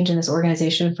began to change in this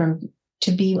organization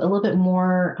to be a little bit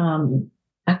more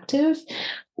active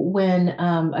when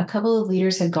a couple of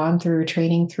leaders had gone through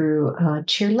training through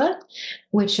CHIRLA,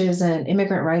 which is an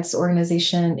immigrant rights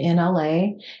organization in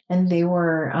LA. And they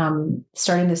were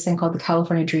starting this thing called the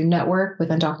California Dream Network with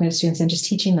undocumented students and just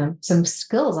teaching them some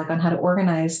skills on how to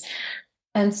organize.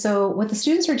 And so what the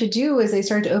students were to do is they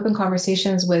started to open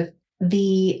conversations with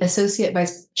the Associate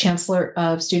Vice Chancellor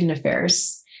of Student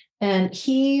Affairs. And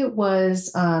he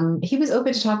was open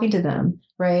to talking to them,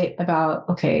 right? About,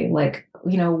 okay,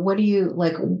 what do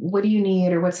you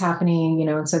need or what's happening,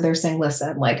 and so they're saying,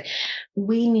 listen,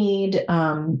 we need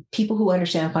people who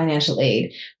understand financial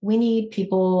aid. We need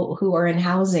people who are in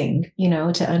housing,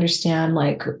 to understand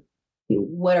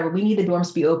whatever. We need the dorms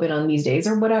to be open on these days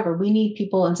or whatever. We need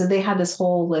people. And so they had this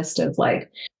whole list of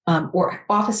or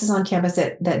offices on campus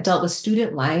that dealt with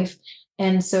student life.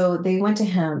 And so they went to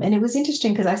him, and it was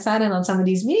interesting because I sat in on some of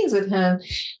these meetings with him,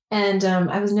 and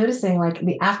I was noticing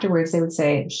afterwards they would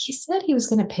say, he said he was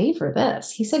going to pay for this.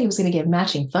 He said he was going to give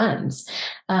matching funds,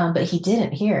 but he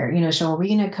didn't hear, so are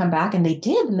we going to come back? And they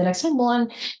did. And the next time, well, on,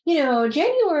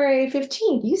 January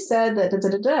 15th, you said that,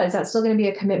 is that still going to be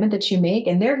a commitment that you make?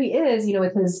 And there he is,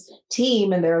 with his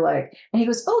team. And they're like, and he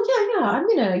goes, oh yeah,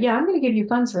 I'm going to give you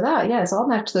funds for that. Yes, I'll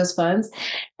match those funds.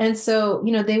 And so,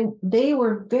 they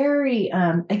were very,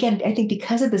 again, I think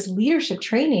because of this leadership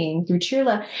training through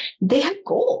CHIRLA, they had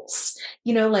goals.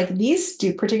 These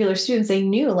particular students, they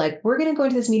knew we're going to go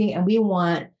into this meeting and we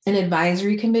want an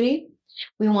advisory committee.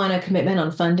 We want a commitment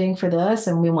on funding for this,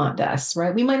 and we want this,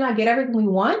 right? We might not get everything we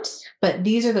want, but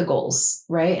these are the goals,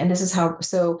 right? And this is how,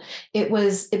 so it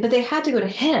was, but they had to go to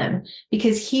him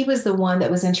because he was the one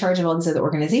that was in charge of all these other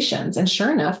organizations. And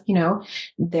sure enough,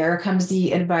 there comes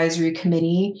the advisory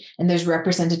committee, and there's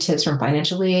representatives from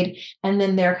financial aid. And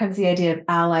then there comes the idea of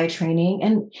ally training.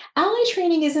 And ally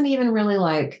training isn't even really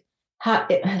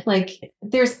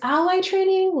there's ally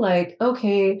training,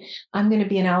 okay, I'm going to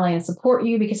be an ally and support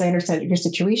you because I understand your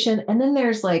situation. And then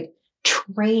there's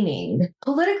training.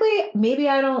 Politically, maybe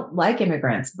I don't like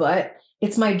immigrants, but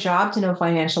it's my job to know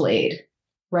financial aid,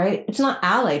 right? It's not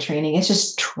ally training. It's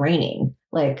just training.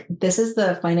 This is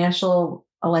the financial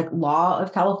law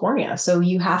of California. So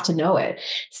you have to know it.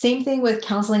 Same thing with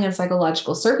counseling and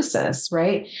psychological services,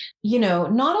 right?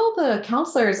 Not all the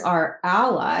counselors are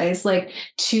allies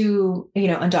to,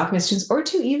 undocumented students or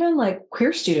to even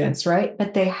queer students, right?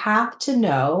 But they have to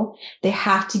know, they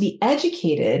have to be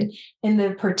educated in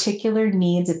the particular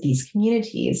needs of these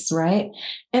communities, right?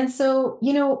 And so,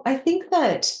 I think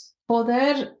that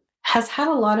Poder has had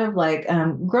a lot of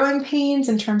growing pains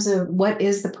in terms of what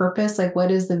is the purpose, what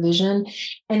is the vision.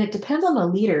 And it depends on the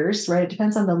leaders, right? It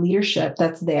depends on the leadership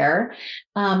that's there,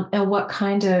 and what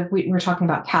kind of, we're talking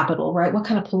about capital, right? What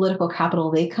kind of political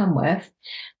capital they come with.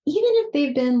 Even if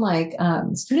they've been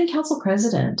student council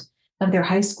president, of their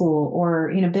high school,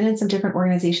 or, been in some different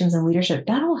organizations and leadership,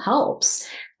 that all helps.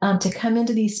 To come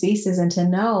into these spaces and to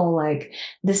know, like,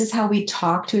 this is how we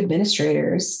talk to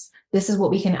administrators. This is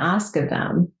what we can ask of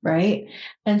them, right?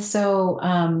 And so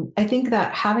I think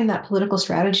that having that political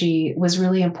strategy was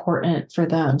really important for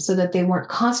them, so that they weren't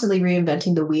constantly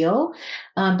reinventing the wheel,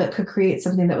 but could create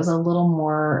something that was a little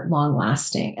more long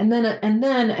lasting. And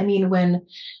then, I mean, when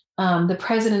the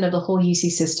president of the whole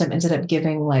UC system ended up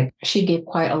giving, she gave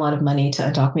quite a lot of money to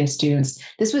undocumented students.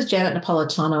 This was Janet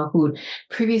Napolitano, who'd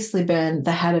previously been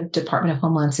the head of Department of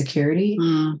Homeland Security.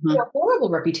 Mm-hmm. A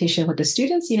horrible reputation with the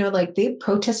students, they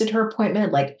protested her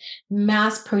appointment,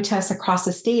 mass protests across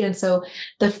the state. And so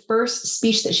the first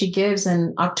speech that she gives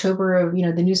in October of,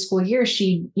 the new school year,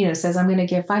 she, says, I'm going to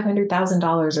give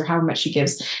 $500,000 or however much she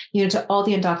gives, to all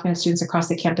the undocumented students across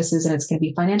the campuses. And it's going to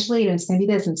be financial aid, and it's going to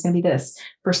be this, and it's going to be this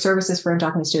for services for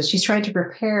undocumented students. She's trying to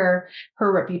prepare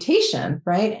her reputation,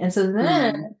 right? And so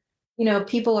then,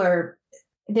 people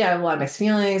they have a lot of mixed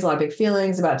feelings, a lot of big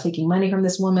feelings about taking money from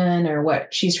this woman or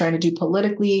what she's trying to do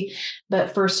politically.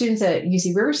 But for students at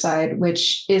UC Riverside,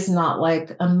 which is not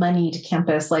like a moneyed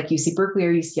campus like UC Berkeley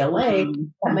or UCLA,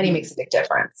 that money makes a big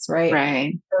difference, right?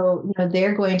 Right. So,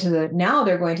 they're going to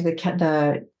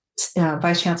the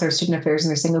vice chancellor of student affairs, and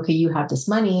they're saying, okay, you have this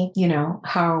money,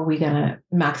 how are we going to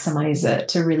maximize it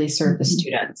to really serve the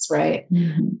students, right?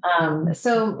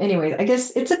 So anyways, I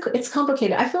guess it's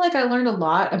complicated. I feel like I learned a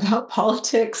lot about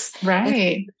politics,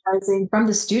 right, from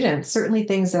the students, certainly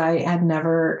things that I had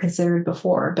never considered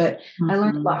before, but I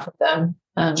learned a lot from them.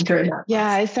 During that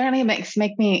class. It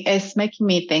certainly it's making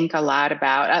me think a lot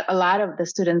about a lot of the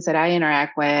students that I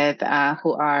interact with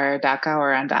who are DACA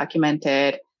or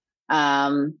undocumented.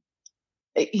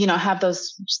 Have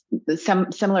those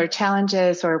similar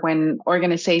challenges, or when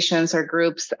organizations or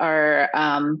groups are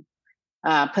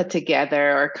put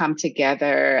together or come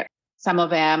together. Some of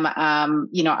them,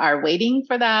 are waiting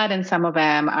for that, and some of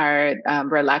them are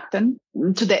reluctant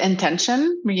to the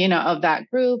intention, of that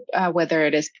group, whether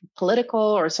it is political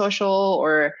or social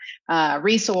or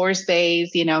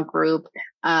resource-based, group.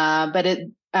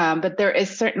 But there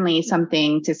is certainly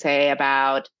something to say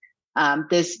about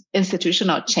this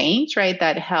institutional change, right?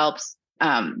 That helps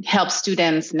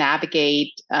students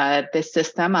navigate the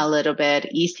system a little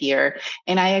bit easier.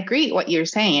 And I agree what you're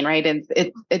saying, right?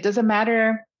 It doesn't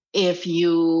matter if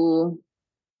you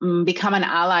become an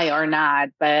ally or not,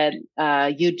 but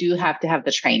you do have to have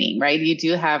the training, right? You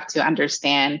do have to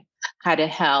understand how to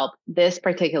help this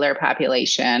particular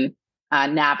population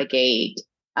navigate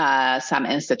some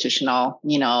institutional,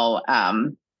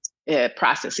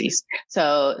 processes.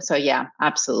 So yeah,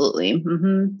 absolutely.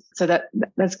 So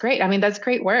that's great. I mean, that's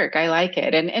great work. I like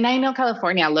it. And I know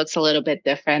California looks a little bit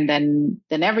different than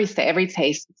every state. Every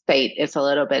state is a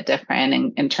little bit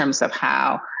different in terms of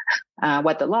how,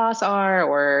 what the laws are,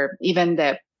 or even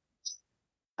the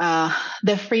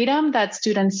freedom that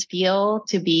students feel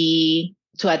to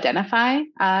identify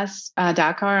as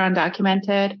DACA or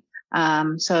undocumented.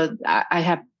 So I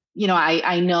have,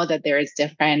 I know that there is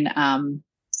different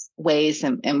ways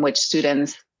in which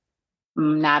students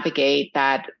navigate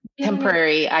that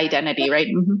temporary identity, right?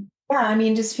 Yeah, I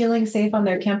mean, just feeling safe on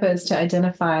their campus to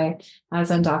identify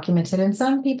as undocumented. And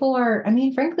some people are,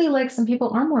 frankly, some people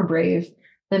are more brave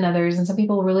than others, and some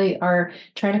people really are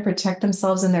trying to protect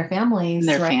themselves and their families.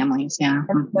 Their families, yeah.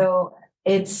 And so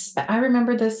I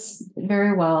remember this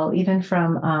very well, even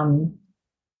from, I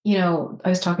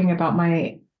was talking about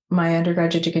my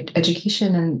undergraduate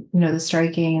education and, the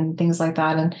striking and things like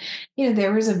that. And,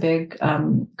 there was a big,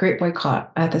 great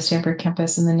boycott at the Stanford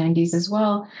campus in the 90s as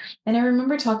well. And I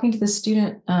remember talking to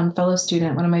the fellow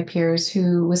student, one of my peers,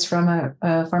 who was from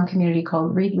a farm community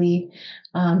called Reedley,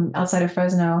 outside of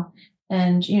Fresno.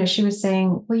 And, she was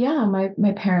saying, well, yeah, my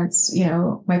parents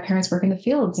work in the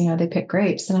fields, they pick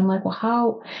grapes. And I'm like, well,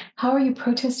 how are you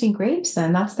protesting grapes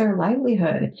then? That's their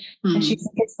livelihood. And she's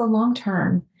like, it's the long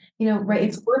term. Right.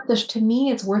 It's worth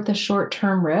it's worth the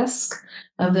short-term risk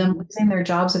of them losing their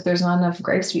jobs if there's not enough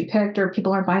grapes to be picked, or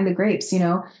people aren't buying the grapes,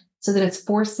 so that it's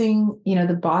forcing,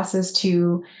 the bosses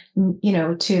to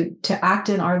act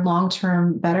in our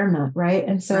long-term betterment. Right.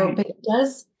 And so, right. But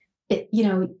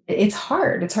it's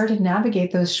hard. It's hard to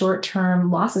navigate those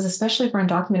short-term losses, especially for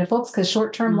undocumented folks, because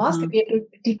short-term loss could be a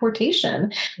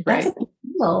deportation. That's a big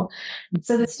deal.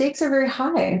 So the stakes are very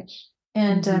high.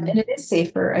 And it is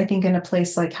safer, I think, in a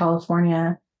place like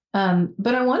California.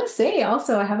 But I want to say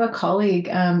also, I have a colleague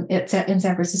in San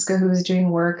Francisco who is doing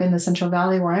work in the Central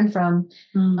Valley where I'm from.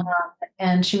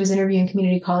 And she was interviewing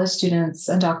community college students,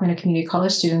 undocumented community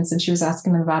college students, and she was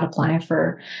asking them about applying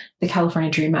for the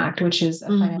California Dream Act, which is a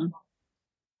financial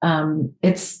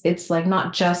it's like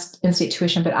not just in-state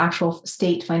tuition, but actual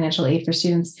state financial aid for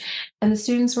students. And the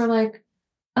students were like,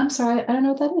 I'm sorry, I don't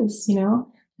know what that is,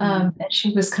 and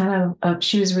she was kind of,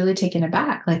 she was really taken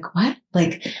aback. Like, what?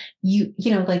 Like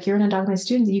like you're an undocumented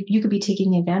student, you could be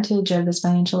taking advantage of this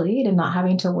financial aid and not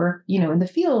having to work, in the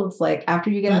fields, like after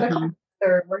you get out of college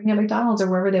or working at McDonald's or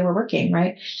wherever they were working.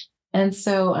 Right. And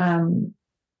so,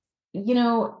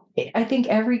 I think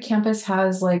every campus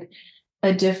has like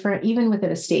a different, even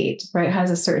within a state, right, has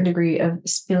a certain degree of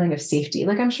feeling of safety.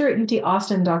 Like I'm sure at UT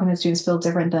Austin, documented students feel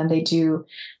different than they do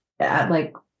at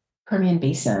like Permian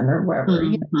Basin or wherever.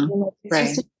 It's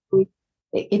Right. just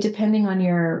it depending on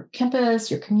your campus,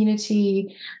 your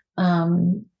community.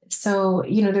 So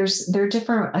there are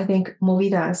different, I think,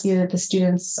 movidas. That the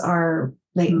students are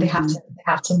they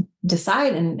have to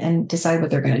decide and decide what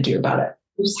they're going to do about it,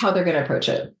 just how they're going to approach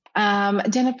it.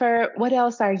 Jennifer, what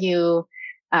else are you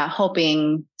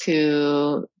hoping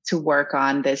to work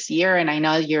on this year? And I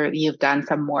know you've done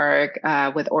some work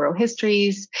with oral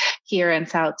histories here in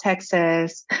South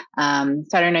Texas. So I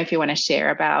don't know if you want to share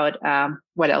about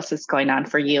what else is going on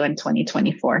for you in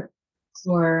 2024.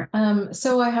 Sure.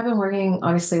 So I have been working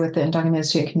obviously with the undocumented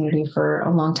student community for a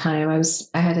long time.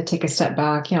 I had to take a step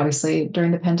back, obviously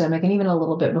during the pandemic and even a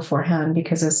little bit beforehand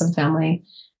because of some family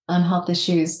health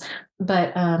issues.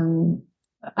 But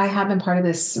I have been part of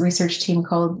this research team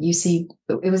called UC.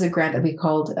 It was a grant that we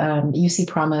called UC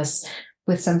Promise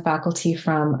with some faculty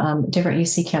from different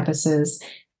UC campuses.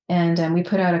 And we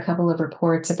put out a couple of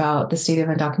reports about the state of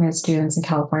undocumented students in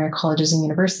California colleges and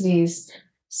universities.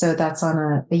 So that's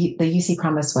on the UC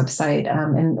Promise website.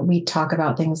 And we talk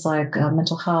about things like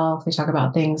mental health. We talk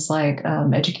about things like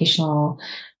educational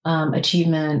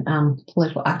achievement,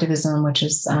 political activism, which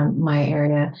is my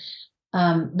area.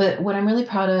 But what I'm really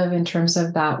proud of in terms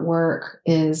of that work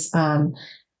is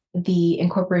the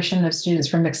incorporation of students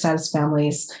from mixed status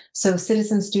families. So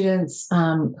citizen students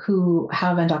who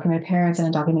have undocumented parents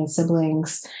and undocumented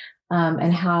siblings,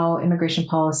 and how immigration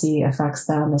policy affects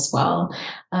them as well.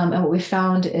 And what we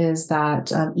found is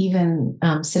that even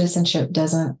citizenship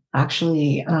doesn't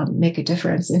actually make a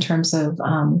difference in terms of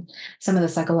some of the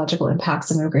psychological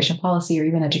impacts of immigration policy or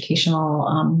even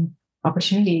educational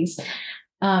opportunities.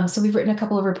 So we've written a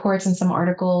couple of reports and some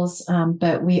articles,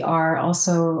 but we've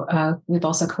also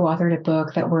co-authored a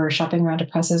book that we're shopping around to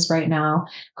presses right now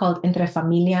called Entre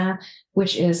Familia,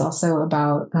 which is also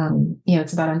about,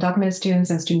 it's about undocumented students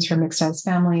and students from mixed status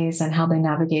families and how they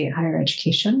navigate higher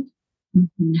education.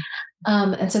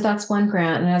 And so that's one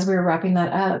grant. And as we were wrapping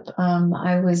that up,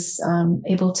 I was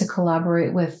able to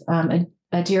collaborate with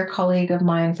a dear colleague of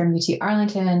mine from UT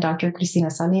Arlington, Dr. Cristina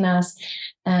Salinas,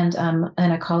 and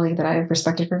a colleague that I've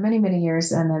respected for many, many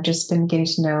years, and I've just been getting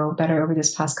to know better over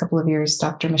this past couple of years,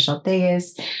 Dr. Michelle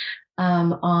Deyes,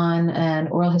 on an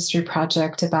oral history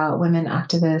project about women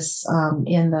activists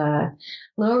in the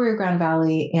Lower Rio Grande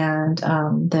Valley and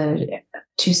the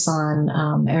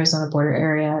Tucson, Arizona border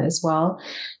area as well.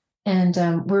 And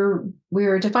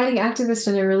we're defining activist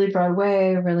in a really broad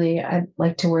way. Really, I'd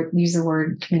like to use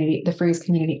the phrase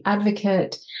community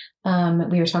advocate.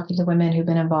 We were talking to women who've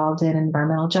been involved in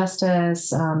environmental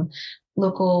justice,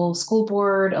 local school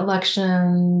board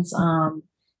elections,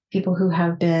 people who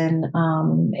have been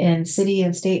in city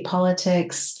and state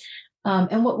politics.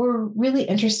 And what we're really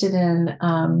interested in,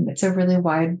 it's a really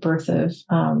wide berth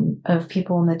of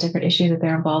people and the different issues that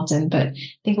they're involved in. But I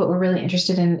think what we're really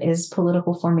interested in is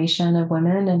political formation of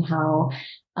women and how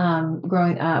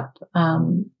growing up,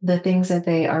 the things that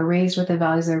they are raised with, the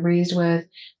values they're raised with,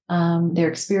 their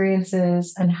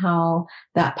experiences, and how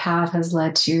that path has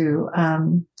led to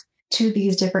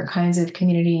these different kinds of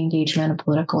community engagement and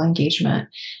political engagement.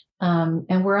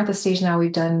 And we're at the stage now,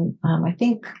 we've done, I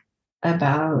think,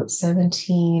 about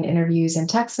 17 interviews in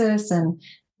Texas, and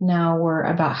now we're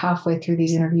about halfway through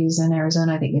these interviews in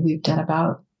Arizona. I think we've done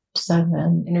about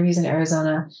 7 interviews in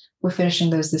Arizona. We're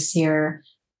finishing those this year.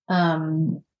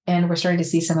 And we're starting to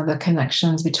see some of the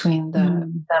connections between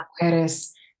the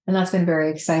mujeres, and that's been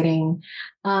very exciting.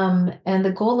 And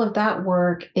the goal of that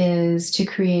work is to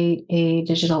create a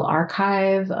digital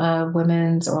archive of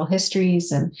women's oral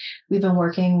histories. And we've been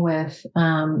working with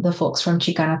the folks from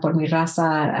Chicana por mi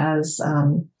raza as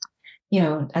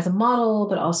a model,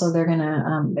 but also they're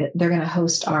gonna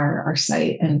host our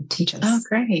site and teach us. Oh,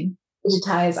 great!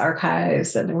 Digitize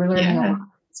archives, and we're learning a lot in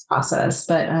this process.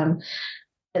 But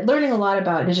learning a lot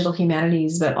about digital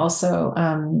humanities, but also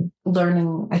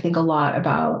learning, I think, a lot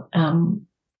about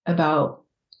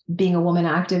being a woman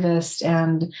activist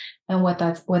and what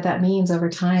that means over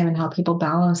time, and how people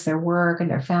balance their work and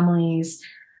their families,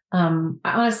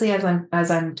 honestly,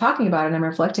 as I'm talking about it and I'm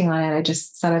reflecting on it, I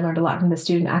just said I learned a lot from the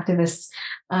student activists.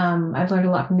 I've learned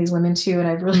a lot from these women too, and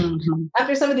I've really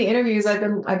after some of the interviews, I've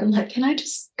been like, can I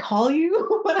just call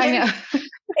you when I know.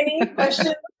 any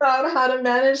questions about how to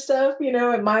manage stuff,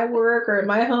 at my work or at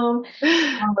my home?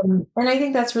 And I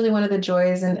think that's really one of the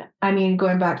joys. And I mean,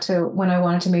 going back to when I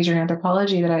wanted to major in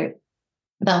anthropology,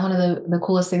 that one of the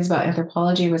coolest things about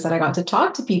anthropology was that I got to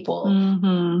talk to people,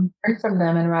 learn from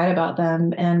them and write about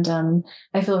them. And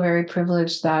I feel very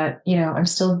privileged that, I'm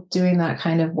still doing that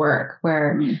kind of work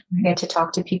where I get to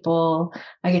talk to people,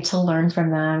 I get to learn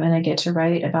from them, and I get to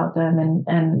write about them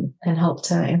and help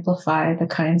to amplify the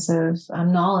kinds of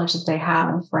knowledge that they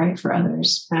have, right, for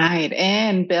others. Right.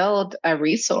 And build a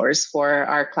resource for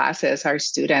our classes, our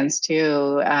students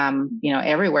too,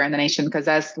 everywhere in the nation, because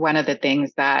that's one of the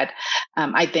things that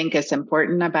I think is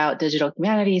important about digital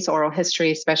humanities, oral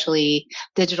history, especially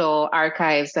digital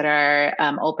archives that are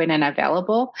open and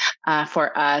available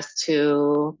for us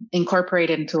to incorporate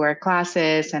into our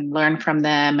classes and learn from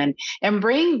them and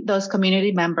bring those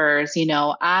community members,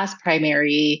 as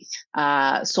primary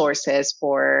sources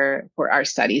for our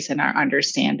studies and our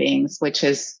understandings, which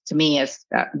is, to me, is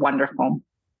wonderful.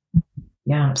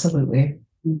 Yeah, absolutely.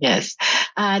 Yes.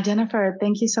 Jennifer,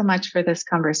 thank you so much for this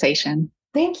conversation.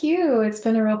 Thank you. It's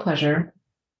been a real pleasure.